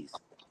plays.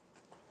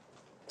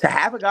 To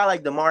have a guy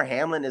like DeMar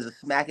Hamlin is a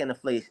smack in the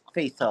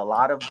face to a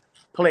lot of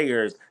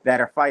players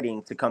that are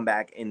fighting to come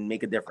back and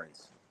make a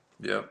difference.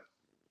 Yep.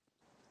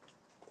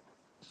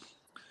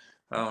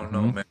 I don't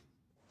know, man.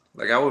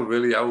 Like I would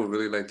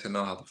really like to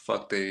know how the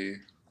fuck they,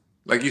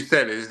 like you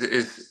said,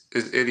 is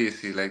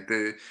idiocy. Like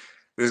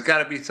there's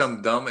got to be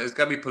some dumb. It's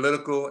got to be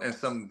political and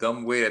some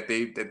dumb way that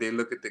they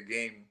look at the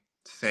game,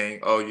 saying,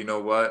 oh, you know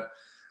what,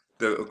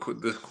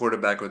 this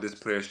quarterback or this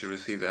player should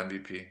receive the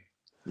MVP.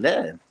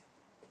 Yeah.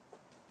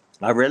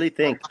 I really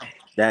think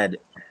that,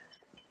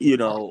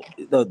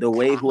 the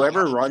way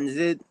whoever runs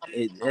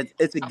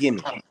it's a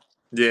gimme.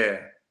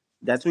 Yeah.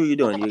 That's what you're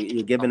doing.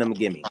 You're giving them a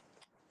gimme.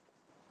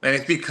 And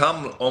it's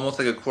become almost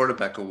like a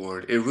quarterback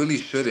award. It really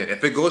shouldn't.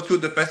 If it goes to a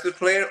defensive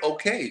player,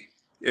 okay.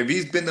 If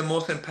he's been the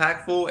most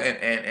impactful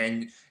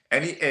and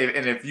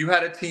if you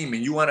had a team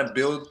and you want to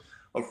build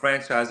a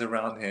franchise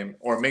around him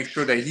or make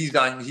sure that he's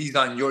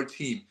on your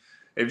team,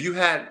 if you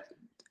had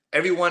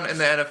everyone in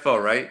the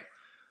NFL, right?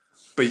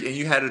 And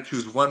you had to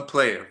choose one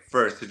player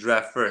first to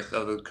draft first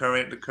of the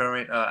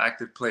current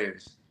active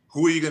players.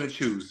 Who are you gonna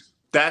choose?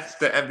 That's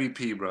the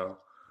MVP, bro.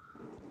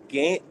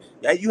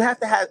 You have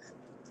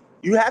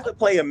to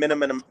play a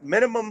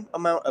minimum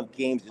amount of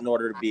games in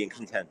order to be in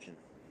contention.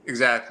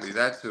 Exactly,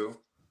 that too.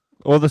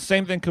 Well, the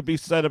same thing could be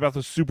said about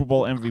the Super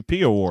Bowl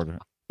MVP award.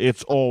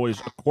 It's always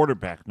a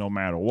quarterback, no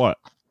matter what.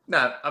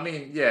 Nah, I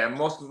mean, yeah,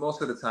 most of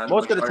the time.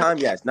 Most of the time,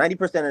 yes.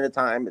 90% of the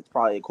time, it's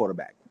probably a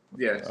quarterback.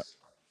 Yes.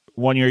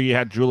 One year you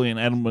had Julian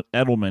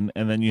Edelman,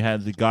 and then you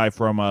had the guy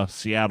from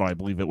Seattle. I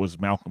believe it was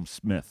Malcolm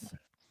Smith.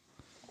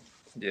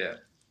 Yeah.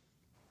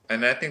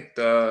 And I think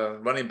the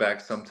running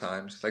back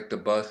sometimes, like the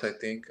bus, I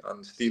think, on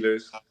the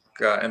Steelers,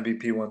 got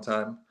MVP one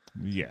time.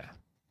 Yeah.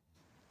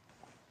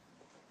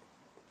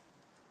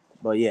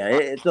 But yeah,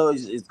 it's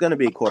going to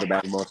be a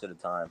quarterback most of the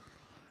time.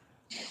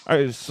 All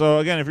right, so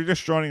again, if you're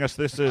just joining us,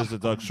 this is the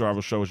Doug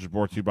Saravo Show, which is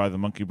brought to you by the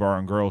Monkey Bar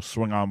and Grill.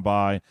 Swing on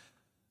by.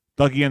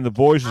 Dougie and the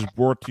Boys is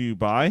brought to you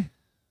by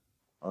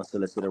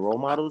Unsolicited role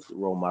models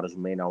you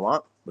may not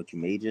want, but you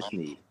may just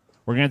need.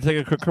 We're going to take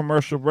a quick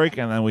commercial break,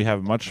 and then we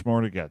have much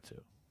more to get to.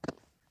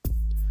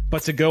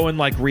 But to go and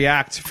like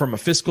react from a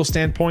fiscal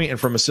standpoint and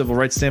from a civil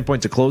rights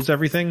standpoint to close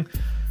everything,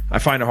 I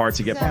find it hard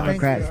to get behind.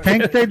 Democrats.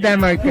 Thanks to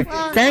Democrats.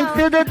 Thanks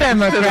to the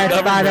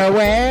Democrats, by the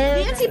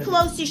way. Nancy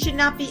Pelosi should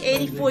not be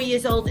 84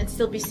 years old and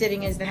still be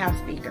sitting as the House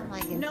Speaker.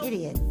 Like an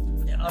idiot.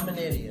 I'm an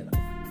idiot.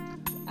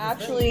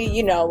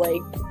 Actually,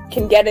 like,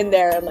 can get in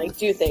there and, like,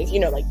 do things.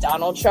 Like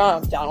Donald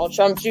Trump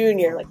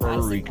Jr., like,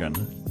 Puerto Rican.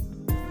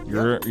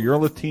 You're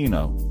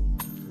Latino.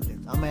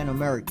 I'm an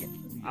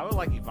American. I would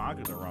like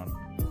Ivanka to run.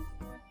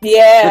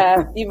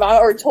 Yeah,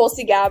 or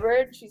Tulsi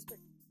Gabbard. She's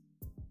pretty.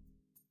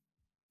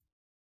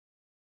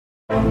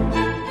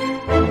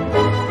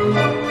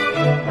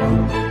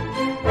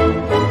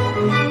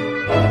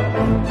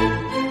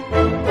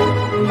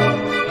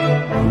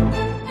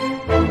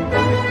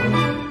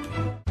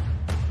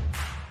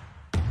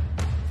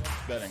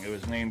 Betting. It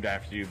was named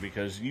after you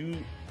because you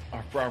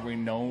are probably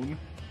known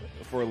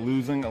for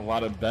losing a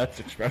lot of bets,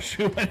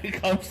 especially when it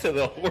comes to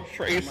the horse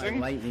racing.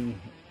 My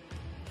lightning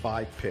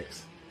 5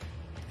 picks.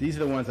 These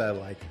are the ones I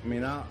like. I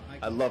mean, I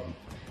love them.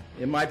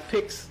 In my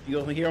picks,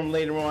 you'll hear them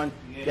later on.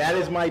 Yeah, that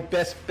is my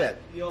best bet.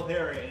 You'll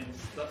hear it in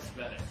Stuff's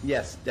Betting.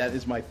 Yes, that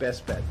is my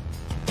best bet.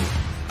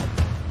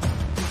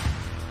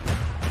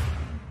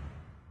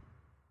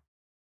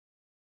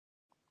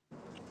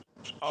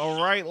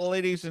 All right,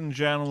 ladies and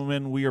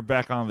gentlemen, we are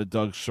back on the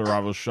Doug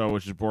Saravo Show,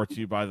 which is brought to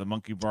you by the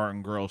Monkey Bar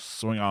and Grill.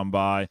 Swing on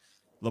by.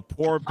 The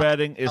Poor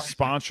Betting is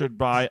sponsored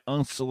by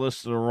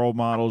Unsolicited Role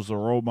Models, the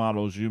role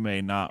models you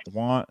may not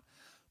want,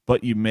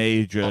 but you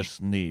may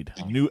just need.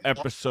 New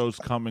episodes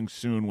coming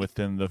soon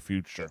within the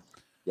future.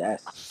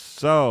 Yes.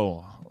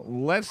 So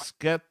let's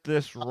get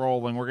this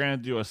rolling. We're going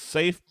to do a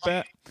safe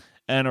bet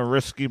and a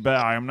risky bet.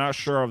 I am not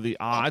sure of the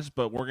odds,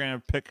 but we're going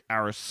to pick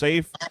our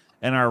safe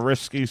and our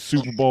risky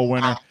Super Bowl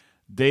winner.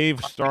 Dave,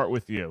 start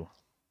with you.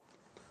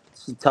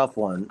 It's a tough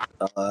one.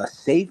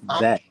 Safe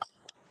bet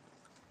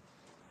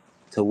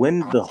to win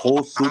the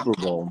whole Super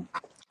Bowl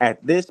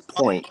at this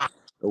point,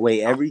 the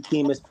way every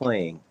team is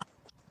playing.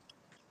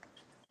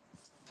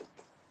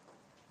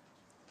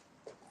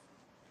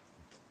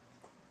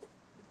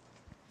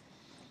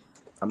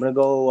 I'm gonna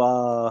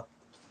go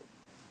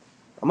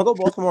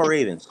Baltimore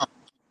Ravens.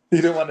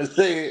 You don't want to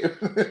say it.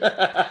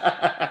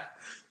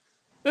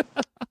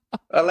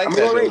 I like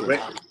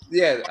that.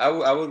 Yeah,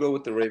 I would go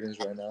with the Ravens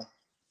right now.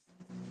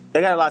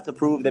 They got a lot to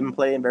prove. They've been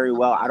playing very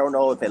well. I don't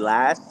know if it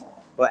lasts,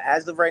 but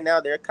as of right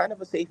now, they're kind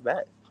of a safe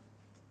bet.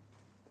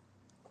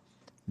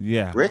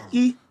 Yeah.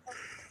 Risky?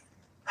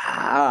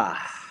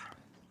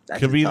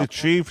 Could be the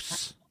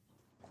Chiefs.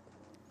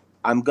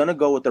 I'm going to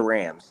go with the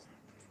Rams.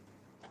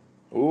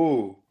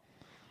 Ooh.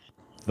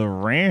 The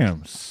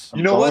Rams.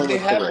 You know what? They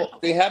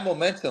have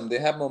momentum. They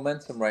have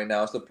momentum right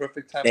now. It's the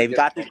perfect time. They've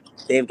got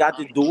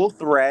the dual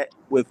threat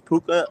with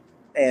Puka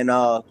and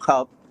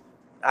Cup.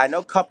 I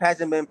know Cup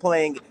hasn't been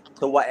playing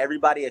to what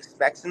everybody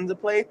expects him to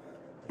play,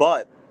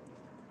 but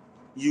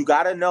you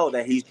got to know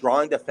that he's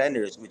drawing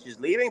defenders, which is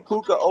leaving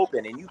Puka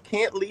open, and you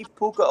can't leave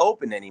Puka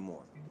open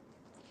anymore.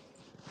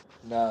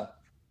 Nah.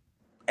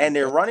 And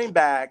their running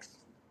backs.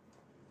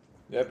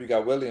 Yep, you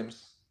got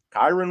Williams.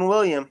 Kyron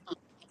Williams.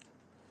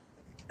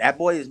 That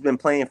boy has been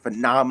playing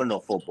phenomenal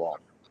football.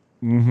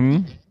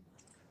 Mm-hmm.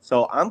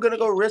 So I'm going to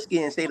go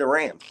risky and say the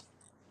Rams.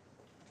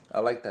 I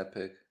like that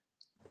pick.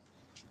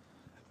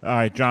 All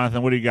right,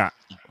 Jonathan, what do you got?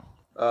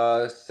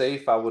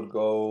 Safe, I would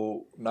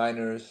go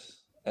Niners.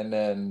 And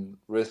then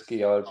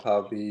risky, I would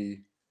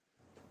probably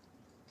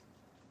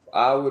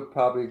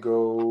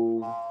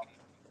go.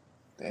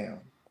 Damn,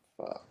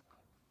 fuck.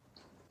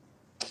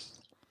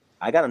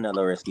 I got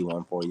another risky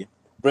one for you.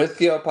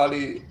 Risky, I'll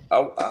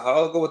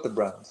go with the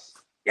Browns.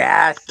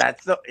 Yes,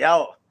 that's so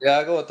yo. Yeah,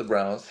 I'll go with the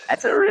Browns.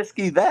 That's a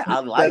risky bet. I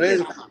like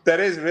it. That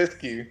is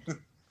risky.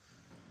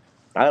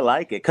 I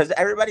like it because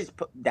everybody's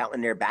down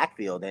in their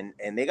backfield, and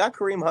they got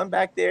Kareem Hunt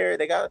back there.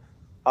 They got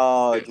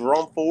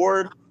Jerome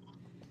Ford.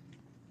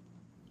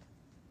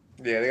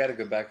 Yeah, they got a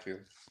good backfield.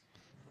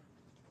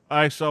 All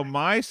right, so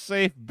my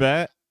safe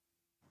bet,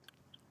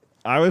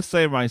 I would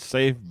say my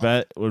safe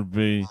bet would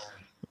be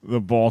the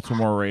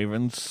Baltimore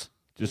Ravens,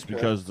 just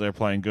because they're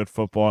playing good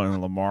football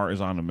and Lamar is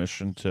on a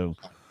mission to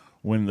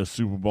win the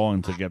Super Bowl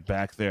and to get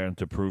back there and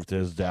to prove to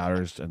his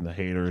doubters and the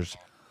haters.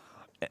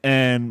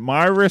 And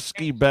my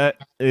risky bet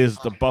is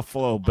the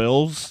Buffalo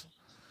Bills,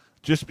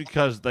 just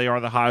because they are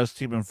the hottest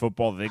team in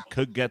football. They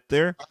could get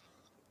there.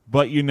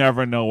 But you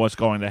never know what's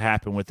going to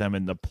happen with them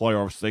in the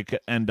playoffs. They could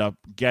end up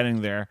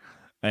getting there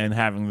and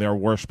having their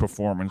worst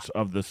performance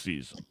of the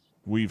season.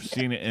 We've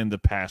seen it in the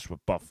past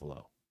with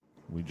Buffalo.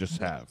 We just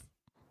have.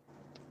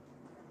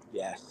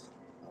 Yes.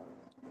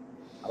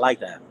 I like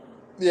that.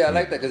 Yeah, I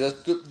like that because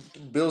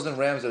Bills and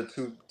Rams are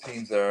two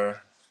teams that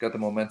got the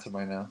momentum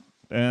right now.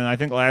 And I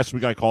think last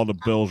week I called the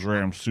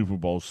Bills-Rams Super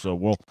Bowl, so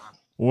we'll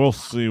we'll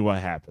see what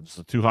happens.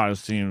 The two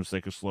hottest teams,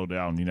 they could slow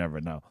down. You never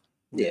know.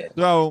 Yeah.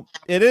 So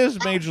it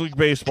is Major League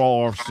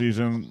Baseball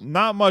offseason.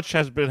 Not much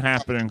has been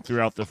happening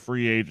throughout the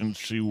free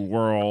agency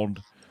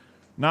world.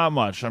 Not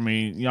much. I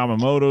mean,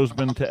 Yamamoto's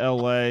been to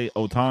L.A.,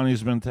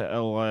 Ohtani's been to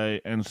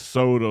L.A., and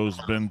Soto's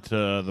been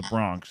to the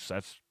Bronx.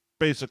 That's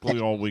basically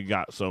all we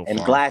got so far.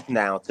 And Glass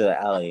now to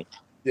L.A.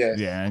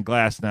 Yeah, and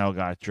Glass now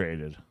got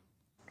traded.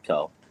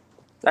 So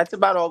that's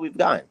about all we've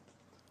gotten.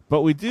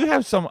 But we do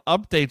have some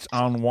updates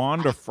on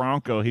Wander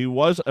Franco. He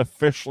was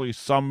officially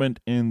summoned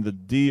in the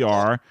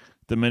DR,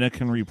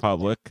 Dominican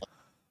Republic.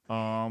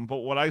 But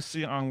what I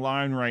see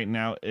online right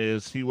now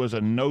is he was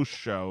a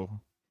no-show.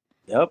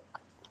 Yep.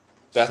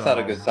 That's not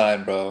a good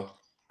sign, bro.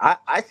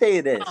 I say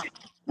this.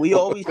 We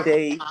always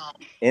say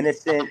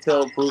innocent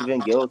till proven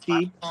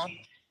guilty,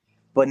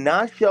 but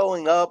not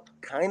showing up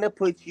kind of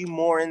puts you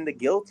more in the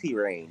guilty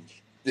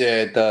range.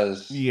 Yeah, it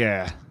does.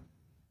 Yeah.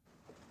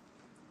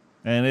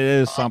 And it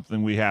is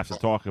something we have to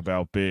talk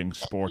about being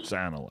sports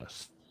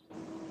analysts.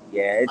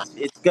 Yeah,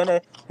 it's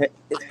gonna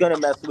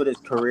mess with his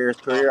career.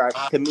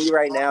 To me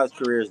right now, his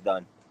career is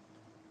done.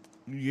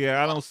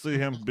 Yeah, I don't see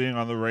him being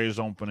on the Rays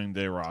opening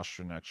day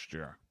roster next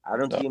year. I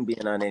don't see him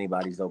being on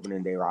anybody's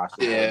opening day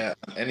roster. Yeah,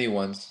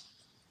 anyone's.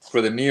 For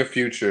the near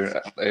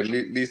future, at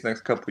least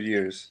next couple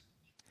years.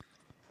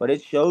 But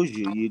it shows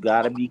you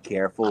got to be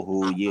careful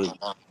who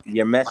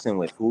you're messing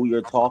with, who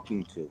you're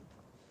talking to.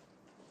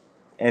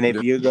 And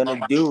if you're going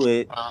to do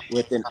it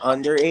with an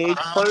underage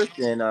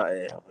person,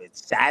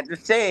 it's sad to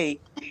say,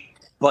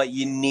 but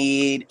you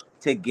need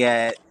to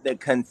get the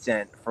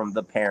consent from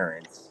the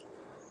parents.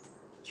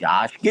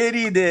 Josh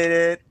Giddey did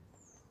it.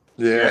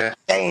 Yeah.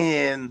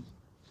 Saying.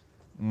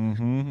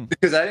 Mm-hmm.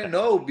 Because I didn't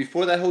know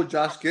before that whole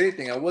Josh Giddey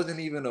thing, I wasn't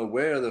even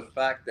aware of the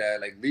fact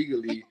that like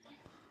legally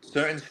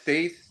certain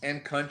states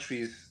and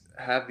countries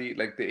have the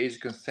age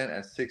of consent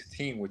at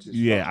 16, which is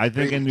I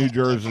think in New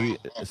Jersey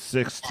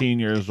 16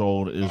 years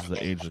old is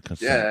the age of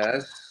consent. Yeah,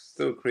 that's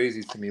still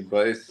crazy to me,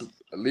 but it's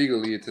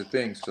legally it's a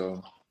thing.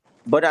 So,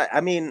 but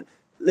I mean,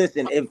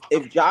 listen,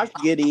 if Josh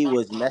Giddey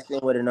was messing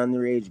with an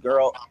underage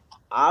girl,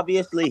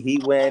 obviously he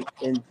went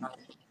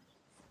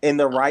in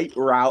the right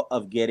route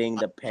of getting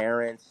the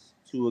parents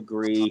to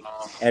agree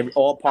and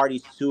all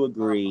parties to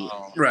agree.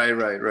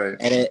 Right.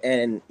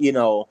 And you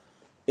know,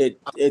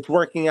 it's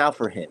working out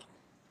for him.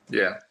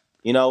 Yeah.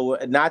 You know,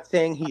 not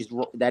saying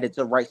that it's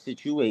a right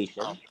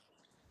situation,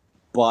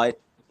 but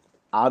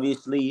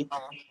obviously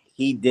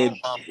he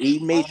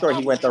made sure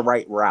he went the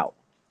right route.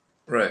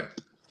 Right.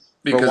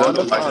 Because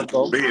otherwise it's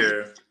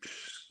weird.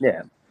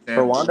 Yeah.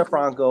 For Wander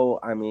Franco,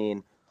 I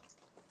mean,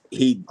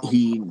 he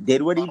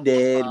did what he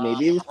did.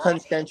 Maybe it was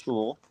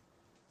consensual,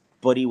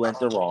 but he went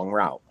the wrong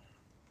route.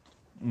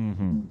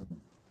 Mm-hmm.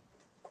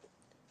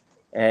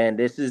 And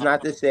this is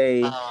not to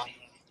say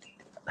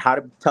how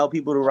to tell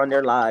people to run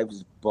their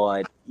lives,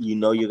 but you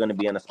know you're going to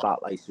be in a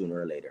spotlight sooner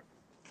or later.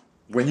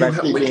 Being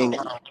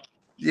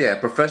a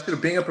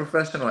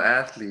professional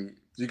athlete,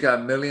 you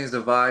got millions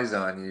of eyes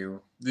on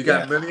you. You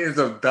got millions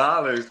of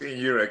dollars in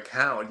your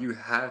account. You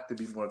have to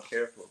be more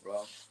careful,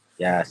 bro.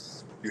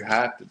 Yes. You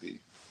have to be.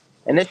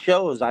 And it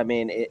shows. I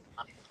mean,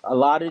 a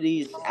lot of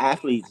these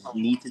athletes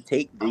need to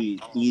take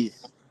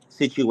these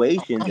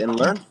situations and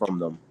learn from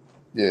them.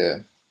 Yeah.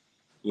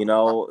 You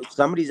know,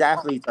 some of these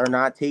athletes are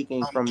not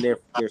taking from their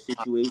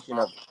situation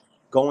of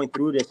going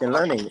through this and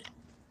learning.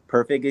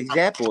 Perfect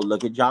example.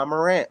 Look at John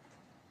Morant.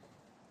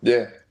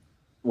 Yeah.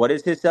 What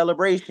is his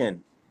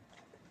celebration?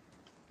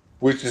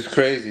 Which is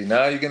crazy.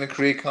 Now you're going to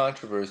create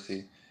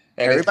controversy.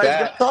 And everybody's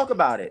going to talk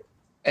about it.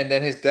 And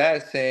then his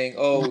dad saying,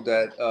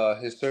 that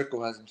his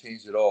circle hasn't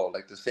changed at all.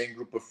 Like the same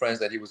group of friends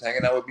that he was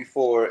hanging out with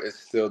before is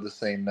still the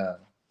same now.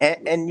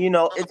 And you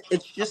know,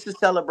 it's just a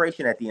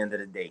celebration at the end of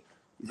the day.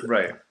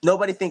 Right.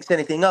 Nobody thinks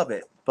anything of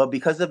it. But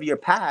because of your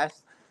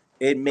past,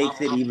 it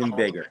makes it even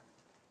bigger.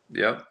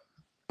 Yep.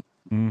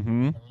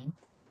 Mm-hmm.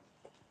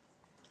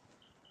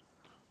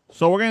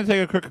 So we're going to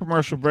take a quick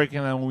commercial break,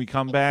 and then when we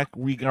come back,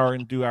 we are going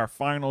to do our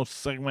final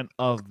segment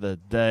of the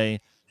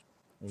day.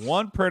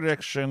 One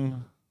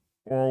prediction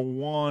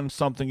or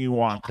something you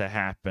want to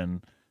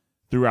happen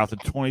throughout the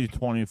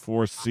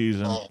 2024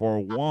 season for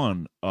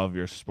one of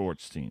your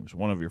sports teams,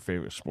 one of your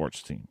favorite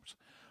sports teams.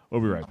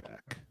 We'll be right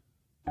back.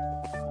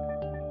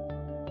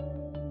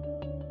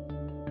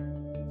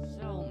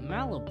 So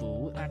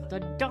Malibu at the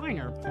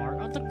diner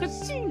part of the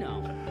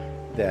casino.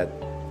 That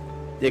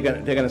they're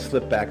gonna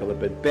slip back a little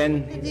bit.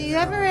 Ben, do you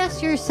ever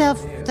ask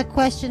yourself the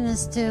question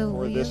as to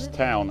for this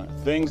town,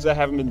 things that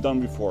haven't been done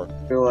before?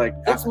 I feel like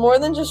it's more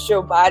than just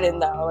Joe Biden,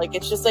 though. Like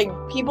it's just like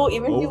people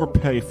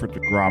overpay for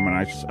DeGrom, and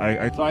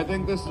I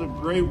think this is a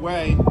great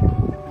way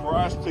for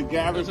us to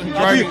gather.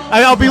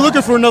 I'll be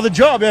looking for another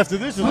job after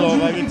this is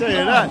over. I can tell you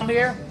that.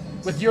 Here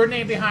with your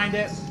name behind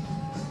it,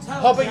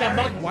 hoping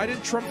that. Why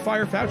did Trump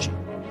fire Fauci?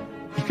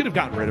 He could have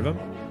gotten rid of him.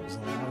 There's a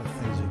lot of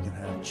things we can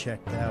have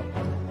checked out.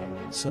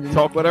 So,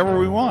 talk whatever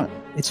we want.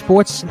 It's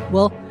sports.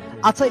 Well,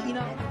 I'll tell you,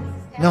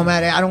 no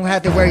matter, I don't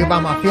have to worry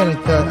about my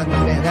feelings to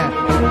understand that.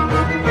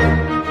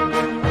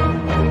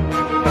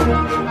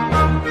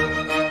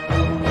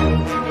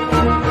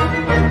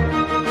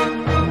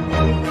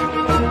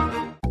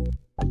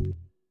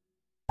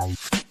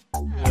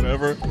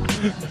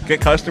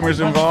 get customers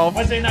involved.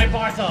 Wednesday night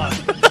bar talk.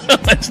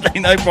 Wednesday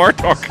night bar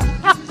talk.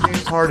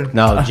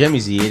 No,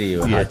 Jimmy's the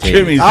idiot. With hot takes.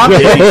 Jimmy's I'm the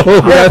idiot.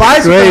 idiot. Yeah,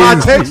 Bias with the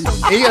hot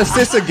takes. He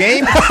assists a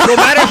game. No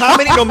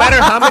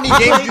matter how many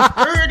games you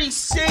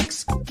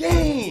 36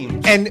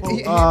 games. and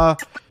the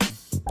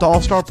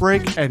All-Star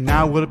break, and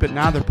now a little bit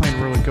now they're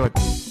playing really good.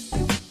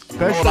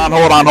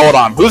 Hold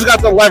on. Who's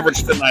got the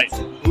leverage tonight?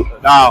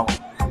 Now,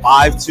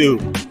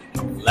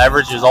 5-2.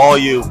 Leverage is all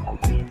you.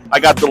 I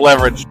got the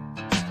leverage.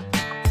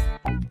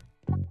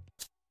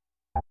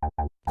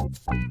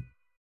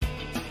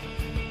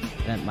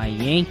 That my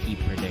Yankee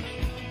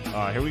prediction.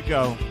 Here we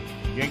go.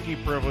 Yankee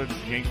privilege,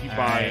 Yankee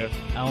bias.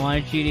 Right. I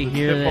want you to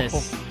hear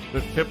this.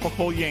 The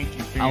typical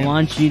Yankee fan. I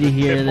want you to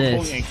hear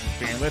typical this. Yankee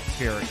fan. Let's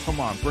hear it. Come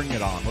on, bring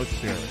it on. Let's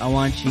hear it. I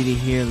want you to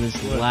hear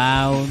this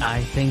loud.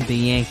 I think the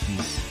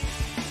Yankees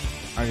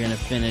are going to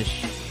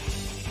finish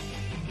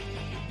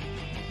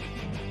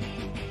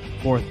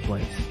 4th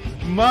place.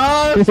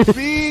 Must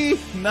be I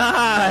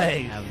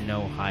nice. have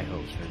no high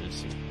hopes for this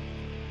season.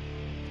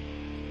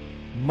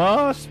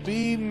 Must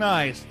be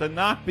nice to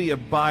not be a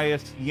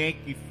biased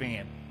Yankee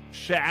fan.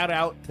 Shout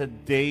out to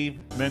Dave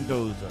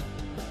Mendoza.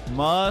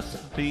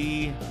 Must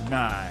be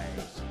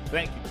nice.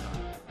 Thank you.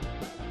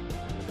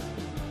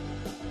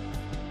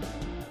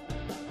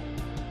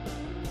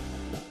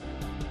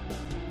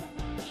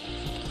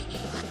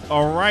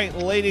 All right,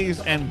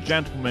 ladies and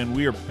gentlemen,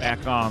 we are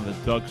back on the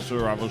Doug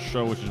Survival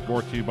Show, which is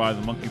brought to you by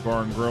the Monkey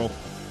Bar and Grill.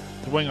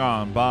 Swing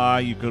on by.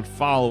 You could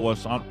follow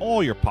us on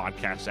all your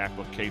podcast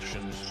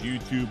applications,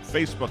 YouTube,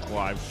 Facebook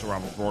Live,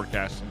 Survival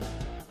Broadcasting,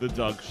 the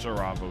Doug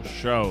Survival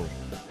Show.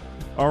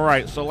 All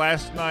right, so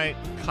last night,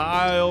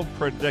 Kyle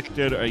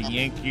predicted a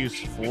Yankees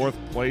 4th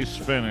place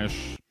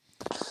finish.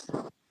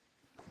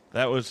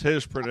 That was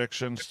his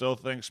prediction. Still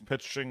thinks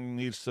pitching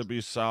needs to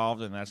be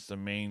solved, and that's the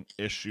main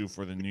issue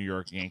for the New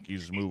York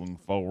Yankees moving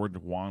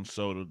forward. Juan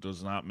Soto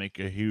does not make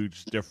a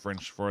huge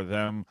difference for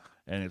them,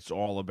 and it's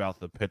all about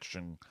the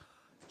pitching.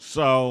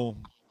 So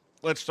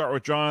let's start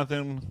with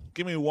Jonathan.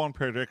 Give me one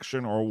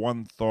prediction or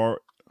one thought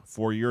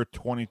for your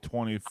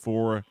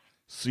 2024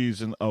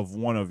 season of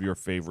one of your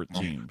favorite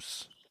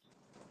teams.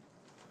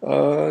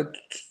 I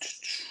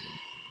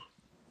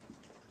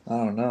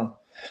don't know.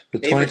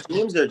 Favorite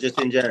teams or just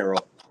in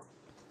general?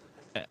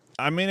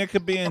 I mean, it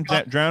could be in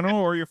general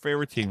or your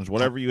favorite teams,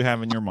 whatever you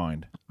have in your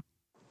mind.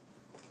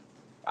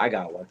 I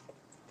got one.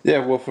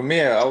 Yeah, well, for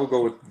me, I would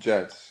go with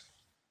Jets.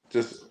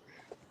 Just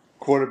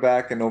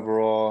quarterback and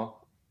overall,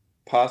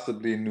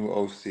 possibly new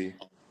OC.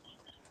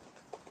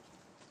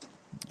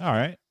 All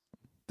right.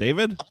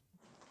 David?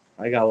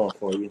 I got one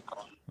for you.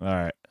 All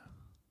right.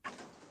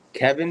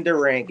 Kevin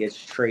Durant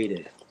gets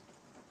traded.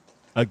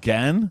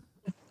 Again?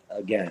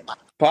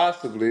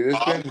 Possibly.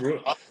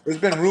 There's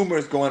been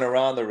rumors going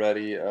around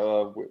already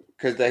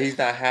because that he's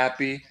not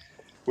happy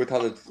with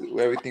how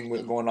everything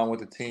going on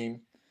with the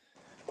team.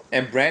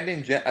 And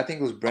I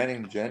think it was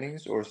Brandon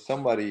Jennings or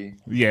somebody.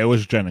 Yeah, it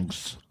was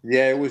Jennings.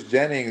 Yeah, it was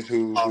Jennings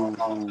who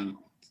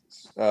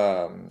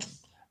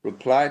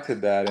replied to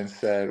that and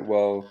said,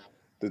 "Well,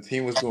 the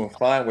team was doing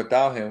fine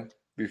without him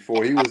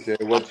before he was there.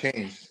 What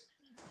changed?"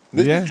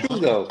 This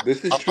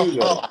is true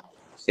though.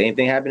 Same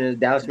thing happened in the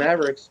Dallas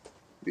Mavericks.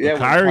 Yeah,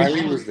 when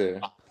Kyrie was there.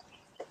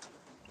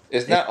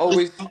 It's not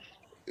always.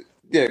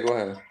 Yeah, go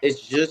ahead.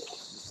 It's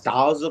just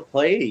styles of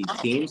play.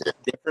 Teams have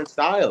different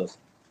styles.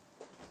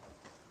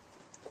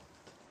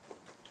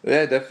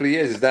 Yeah, it definitely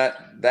is. Is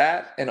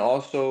that and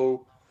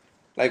also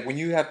like when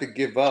you have to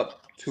give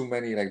up too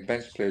many like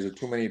bench players or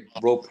too many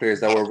role players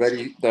that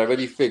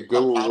already fit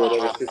good with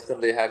whatever system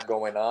they had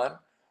going on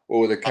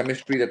or the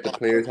chemistry that the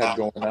players had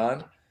going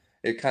on,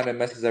 it kind of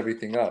messes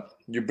everything up.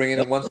 You bring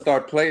in one star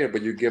player,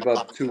 but you give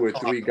up 2 or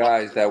 3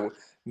 guys that were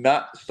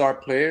not star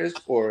players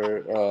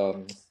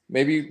or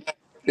maybe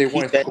they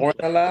weren't scoring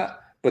a lot,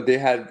 but they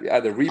had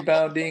either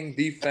rebounding,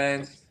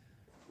 defense,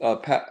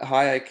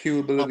 high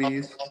IQ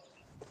abilities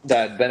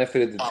that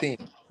benefited the team.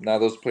 Now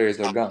those players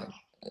are gone.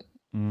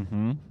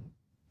 Mm-hmm.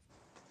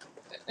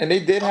 And they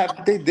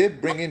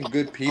did bring in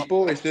good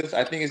people. It's just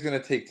I think it's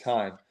gonna take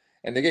time.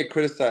 And they get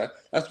criticized.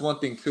 That's one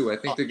thing too. I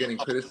think they're getting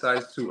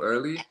criticized too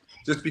early,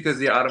 just because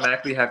they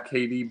automatically have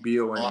KD,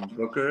 Beal, and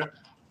Booker.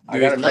 I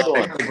got another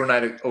one.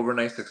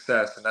 Overnight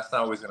success, and that's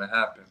not always gonna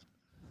happen.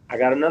 I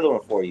got another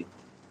one for you.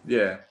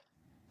 Yeah.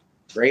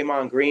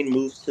 Draymond Green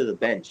moves to the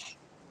bench.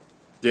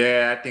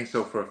 Yeah, I think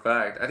so for a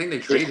fact. I think they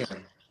traded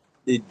him.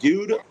 The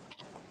dude,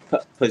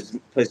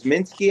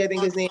 Kuzminski, I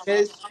think his name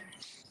is,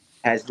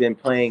 has been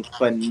playing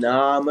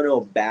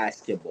phenomenal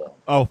basketball.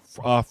 Oh,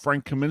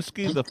 Frank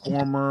Kaminsky, the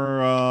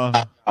former.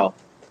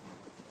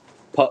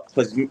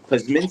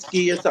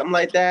 Kuzminski or something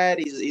like that.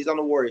 He's on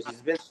the Warriors.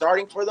 He's been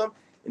starting for them,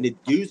 and the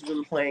dude's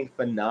been playing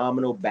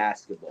phenomenal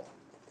basketball.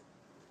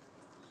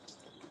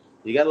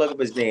 You gotta look up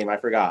his name. I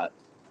forgot.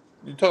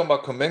 You talking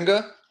about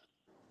Kuminga?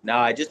 No,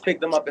 I just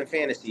picked him up in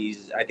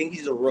fantasies. I think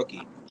he's a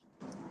rookie.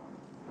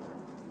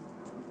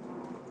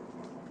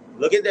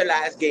 Look at their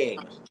last game.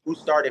 Who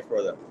started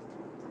for them?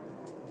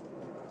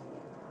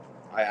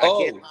 I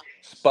can't.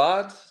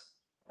 Spods?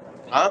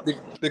 Huh?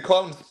 They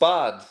call him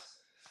Spods.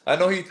 I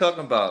know who you're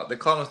talking about. They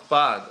call him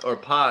Spods or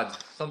Pods,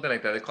 something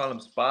like that. They call him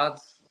Spods.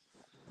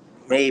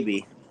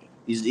 Maybe.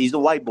 He's the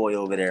white boy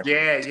over there.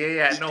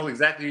 Yeah. I know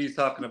exactly who you're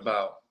talking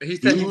about. He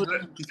said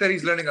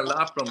he's learning a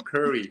lot from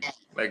Curry.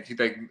 Like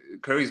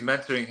Curry's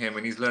mentoring him,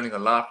 and he's learning a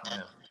lot from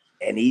him.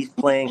 And he's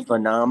playing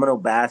phenomenal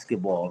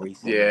basketball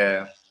recently.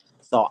 Yeah.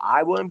 So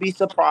I wouldn't be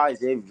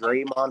surprised if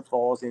Draymond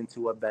falls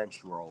into a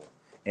bench role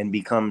and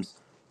becomes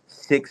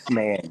sixth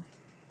man.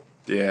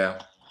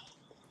 Yeah.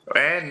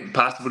 And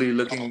possibly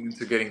looking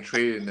into getting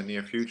traded in the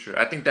near future.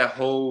 I think that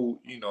whole,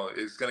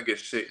 is going to get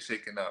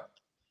shaken up.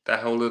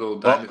 That whole little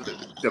dynasty,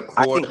 the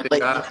core they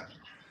got.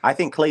 I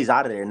think Clay's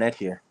out of there next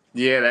year.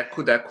 Yeah, that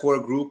core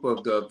group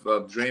of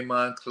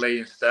Draymond, Clay,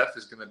 and Steph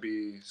is going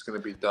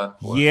to be done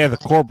for. Yeah, the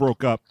core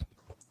broke up.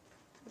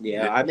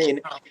 Yeah, I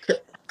mean,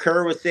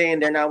 Kerr was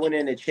saying they're not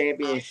winning the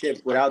championship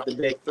without the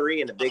big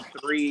three, and the big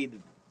three,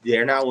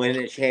 they're not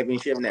winning the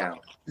championship now.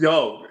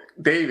 Yo,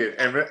 David,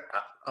 and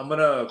I'm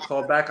gonna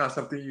call back on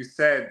something you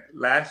said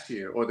last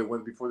year or the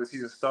one before the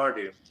season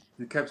started.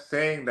 You kept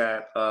saying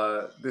that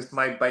this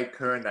might bite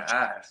Kerr in the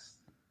ass.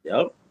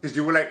 Yep. Because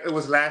you were like, it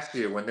was last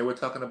year when they were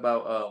talking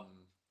about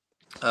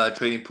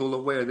trading Poole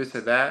away or this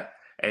or that,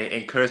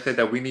 and Kerr said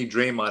that we need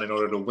Draymond in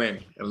order to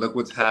win. And look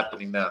what's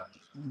happening now.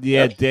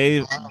 Yeah,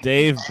 Dave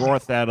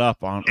brought that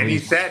up on. And he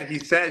said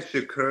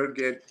should Kerr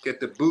get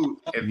the boot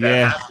if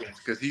that happens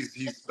because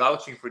he's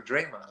vouching for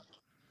Draymond.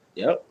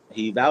 Yep,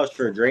 he vouched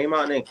for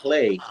Draymond and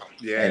Clay.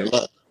 Yeah, and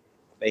look,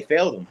 they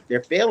failed him.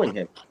 They're failing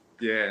him.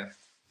 Yeah.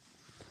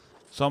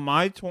 So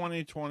my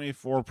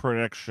 2024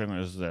 prediction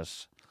is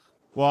this.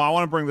 Well, I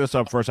want to bring this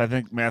up first. I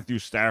think Matthew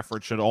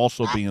Stafford should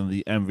also be in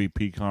the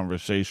MVP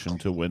conversation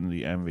to win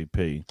the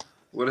MVP.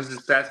 What does his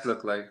stats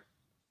look like?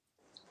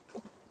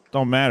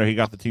 Don't matter. He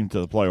got the team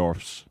to the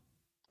playoffs.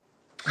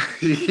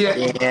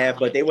 Yeah,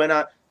 but they went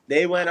on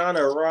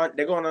a run.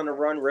 They're going on a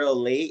run real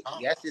late.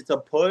 Yes, it's a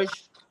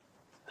push,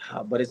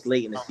 but it's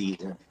late in the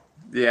season.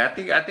 Yeah, I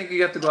think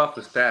you have to go off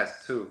the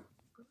stats too.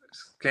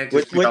 Can't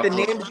just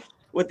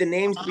with the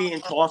names being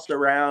tossed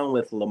around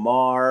with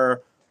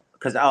Lamar,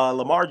 because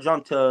Lamar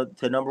jumped to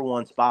number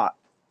one spot.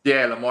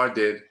 Yeah, Lamar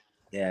did.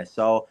 Yeah,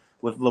 so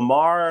with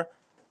Lamar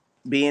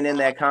being in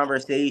that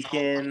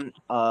conversation,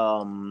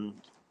 Tua,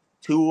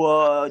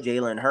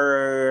 Jalen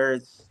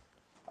Hurts,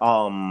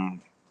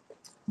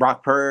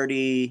 Brock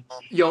Purdy.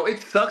 Yo,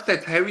 it sucks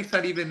that Tyreek's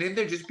not even in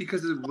there just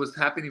because it was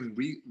happening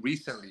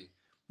recently,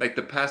 like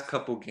the past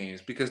couple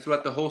games. Because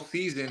throughout the whole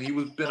season, he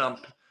was been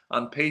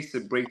on pace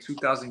to break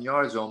 2,000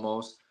 yards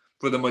almost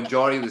for the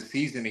majority of the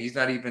season. And he's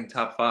not even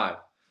top 5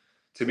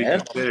 to be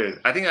considered.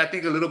 I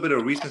think a little bit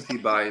of recency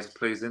bias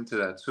plays into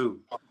that too.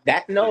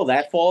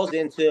 That falls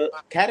into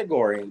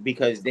category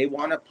because they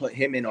want to put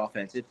him in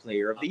Offensive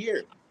Player of the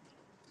Year.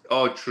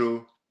 Oh,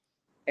 true.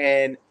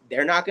 And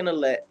they're not going to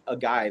let a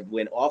guy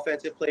win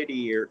Offensive Player of the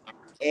Year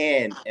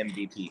and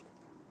MVP.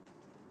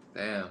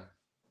 Damn.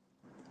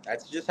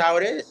 That's just how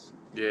it is.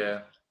 Yeah.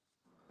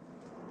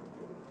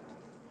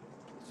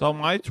 So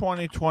my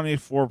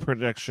 2024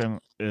 prediction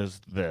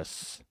is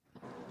this.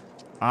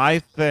 I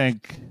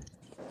think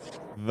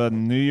the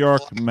New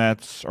York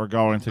Mets are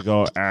going to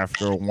go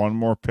after one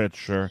more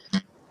pitcher.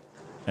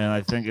 And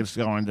I think it's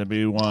going to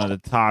be one of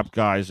the top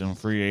guys in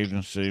free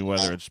agency,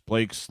 whether it's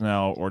Blake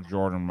Snell or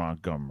Jordan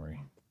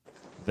Montgomery.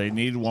 They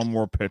need one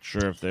more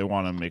pitcher if they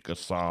want to make a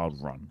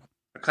solid run.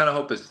 I kind of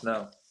hope it's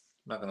Snell. I'm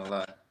not going to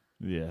lie.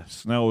 Yeah,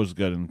 Snell was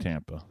good in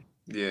Tampa.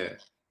 Yeah.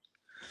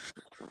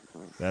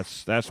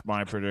 That's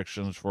my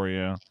predictions for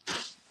you.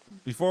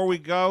 Before we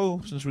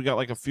go, since we got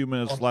like a few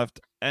minutes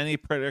left, any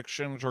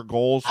predictions or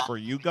goals for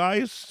you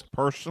guys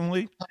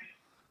personally?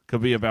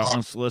 Could be about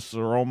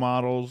unsolicited role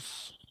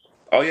models.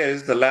 Oh yeah,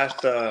 this is the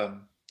last.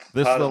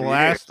 This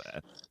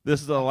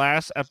is the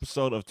last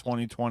episode of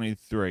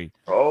 2023.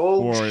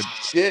 Oh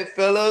shit,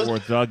 fellas! For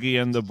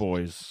Dougie and the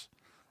boys.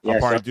 Yeah, I'll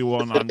probably do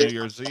one on New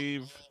Year's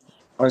Eve.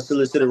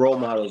 Unsolicited role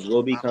models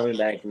will be coming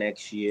back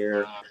next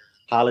year.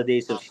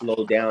 Holidays have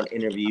slowed down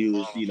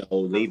interviews.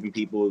 Leaving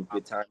people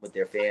with time with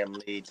their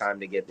family, time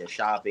to get their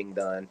shopping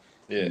done.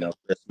 Yeah.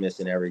 Christmas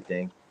and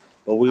everything.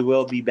 But we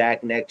will be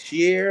back next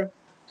year.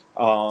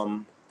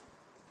 I'm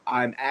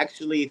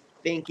actually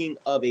thinking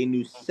of a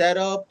new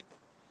setup.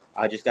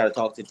 I just got to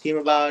talk to the team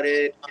about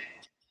it,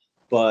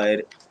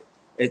 but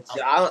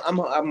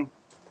I'm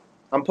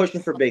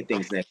pushing for big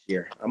things next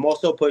year. I'm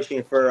also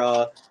pushing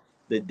for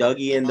the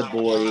Dougie and the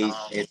Boys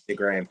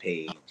Instagram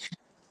page.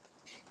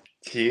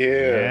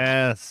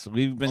 Yeah. Yes,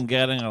 we've been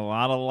getting a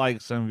lot of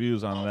likes and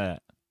views on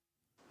that.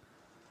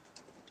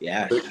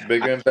 Yeah,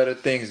 bigger and better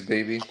things,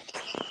 baby.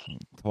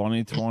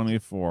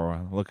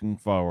 2024. Looking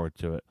forward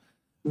to it.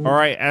 All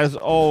right, as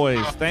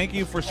always, thank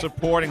you for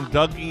supporting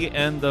Dougie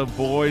and the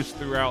Boys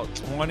throughout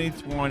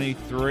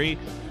 2023.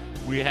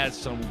 We had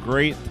some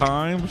great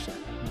times,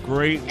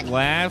 great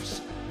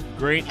laughs,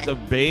 great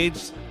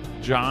debates.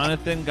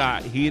 Jonathan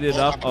got heated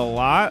up a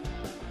lot.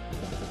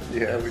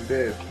 Yeah, we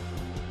did.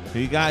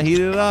 He got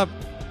heated up.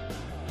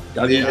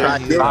 Dougie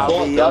tried to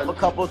pop me up a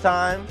couple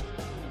times.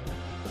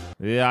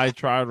 Yeah, I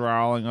tried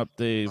riling up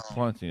Dave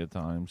plenty of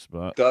times,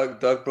 but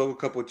Doug broke a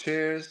couple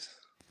chairs.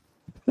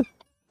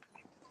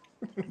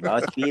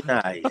 Must be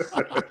nice.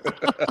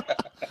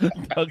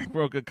 Doug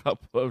broke a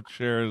couple of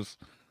chairs.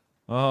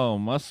 Oh,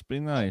 must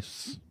be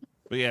nice.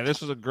 But yeah,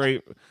 this was a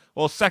great,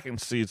 second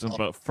season,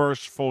 but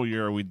first full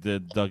year we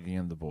did Dougie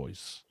and the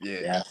Boys. Yeah.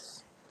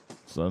 Yes.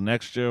 So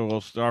next year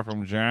we'll start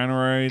from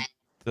January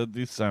to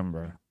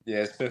December. Yeah,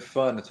 it's been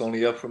fun. It's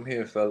only up from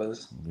here,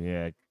 fellas.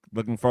 Yeah,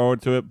 looking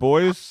forward to it,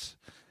 boys.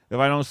 If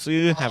I don't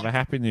see you, have a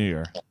Happy New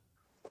Year.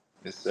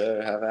 Yes,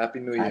 sir. Have a Happy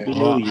New Year. Happy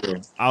New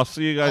Year. I'll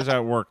see you guys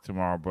at work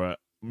tomorrow, but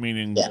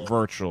meaning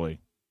virtually.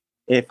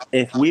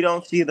 If we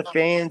don't see the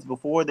fans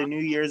before the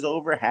New Year's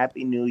over,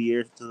 Happy New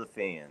Year to the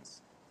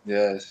fans.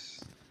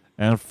 Yes.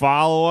 And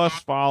follow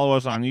us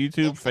on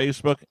YouTube,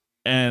 Facebook,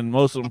 and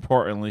most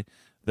importantly,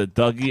 the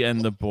Dougie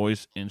and the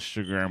Boys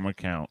Instagram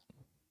account.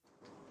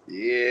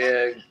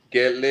 Yeah,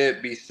 get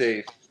lit, be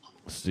safe.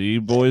 See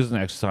you boys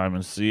next time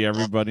and see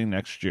everybody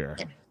next year.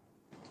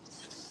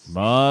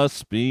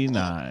 Must be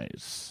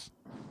nice.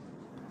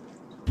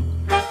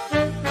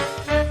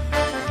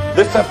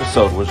 This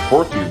episode was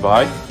brought to you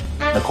by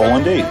Nicole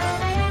and Dave.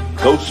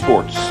 Go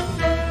Sports.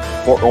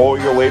 For all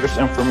your latest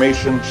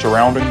information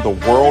surrounding the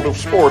world of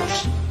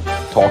sports,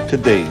 talk to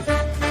Dave.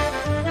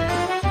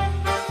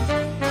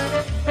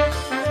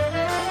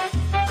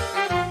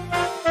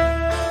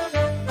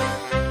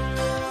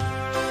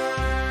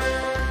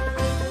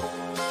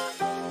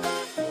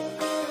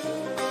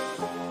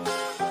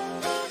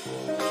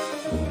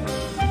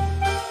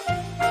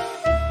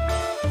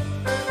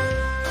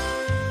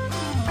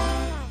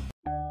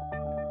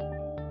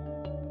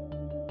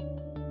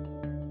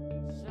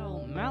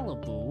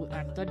 Malibu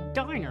at the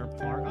diner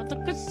part of the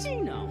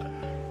casino.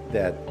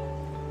 That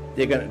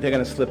they're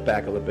gonna slip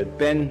back a little bit.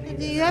 Ben,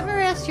 Do you ever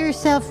ask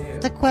yourself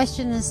the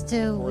question as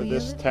to For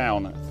this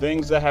town,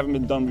 things that haven't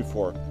been done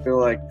before. I feel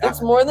like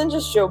It's more than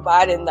just Joe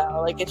Biden,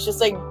 though. Like, it's just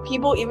like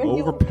people, even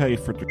people. Overpay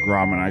for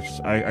DeGrom, and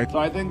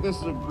I think this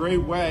is a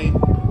great way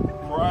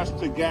for us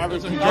to gather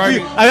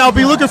together. I'll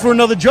be looking for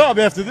another job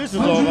after this is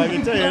over. I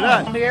can tell you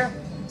that. I'm here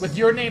with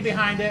your name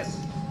behind it,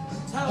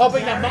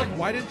 hoping that.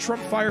 Why didn't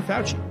Trump fire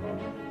Fauci?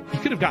 He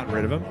could have gotten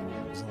rid of him.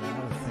 There's a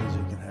lot of things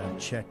you can have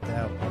checked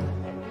out.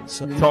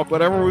 So talk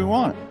whatever we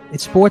want.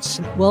 It's sports.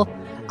 Well,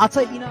 I'll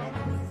tell you,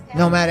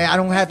 no matter, I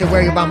don't have to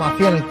worry about my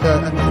feelings to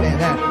understand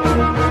that.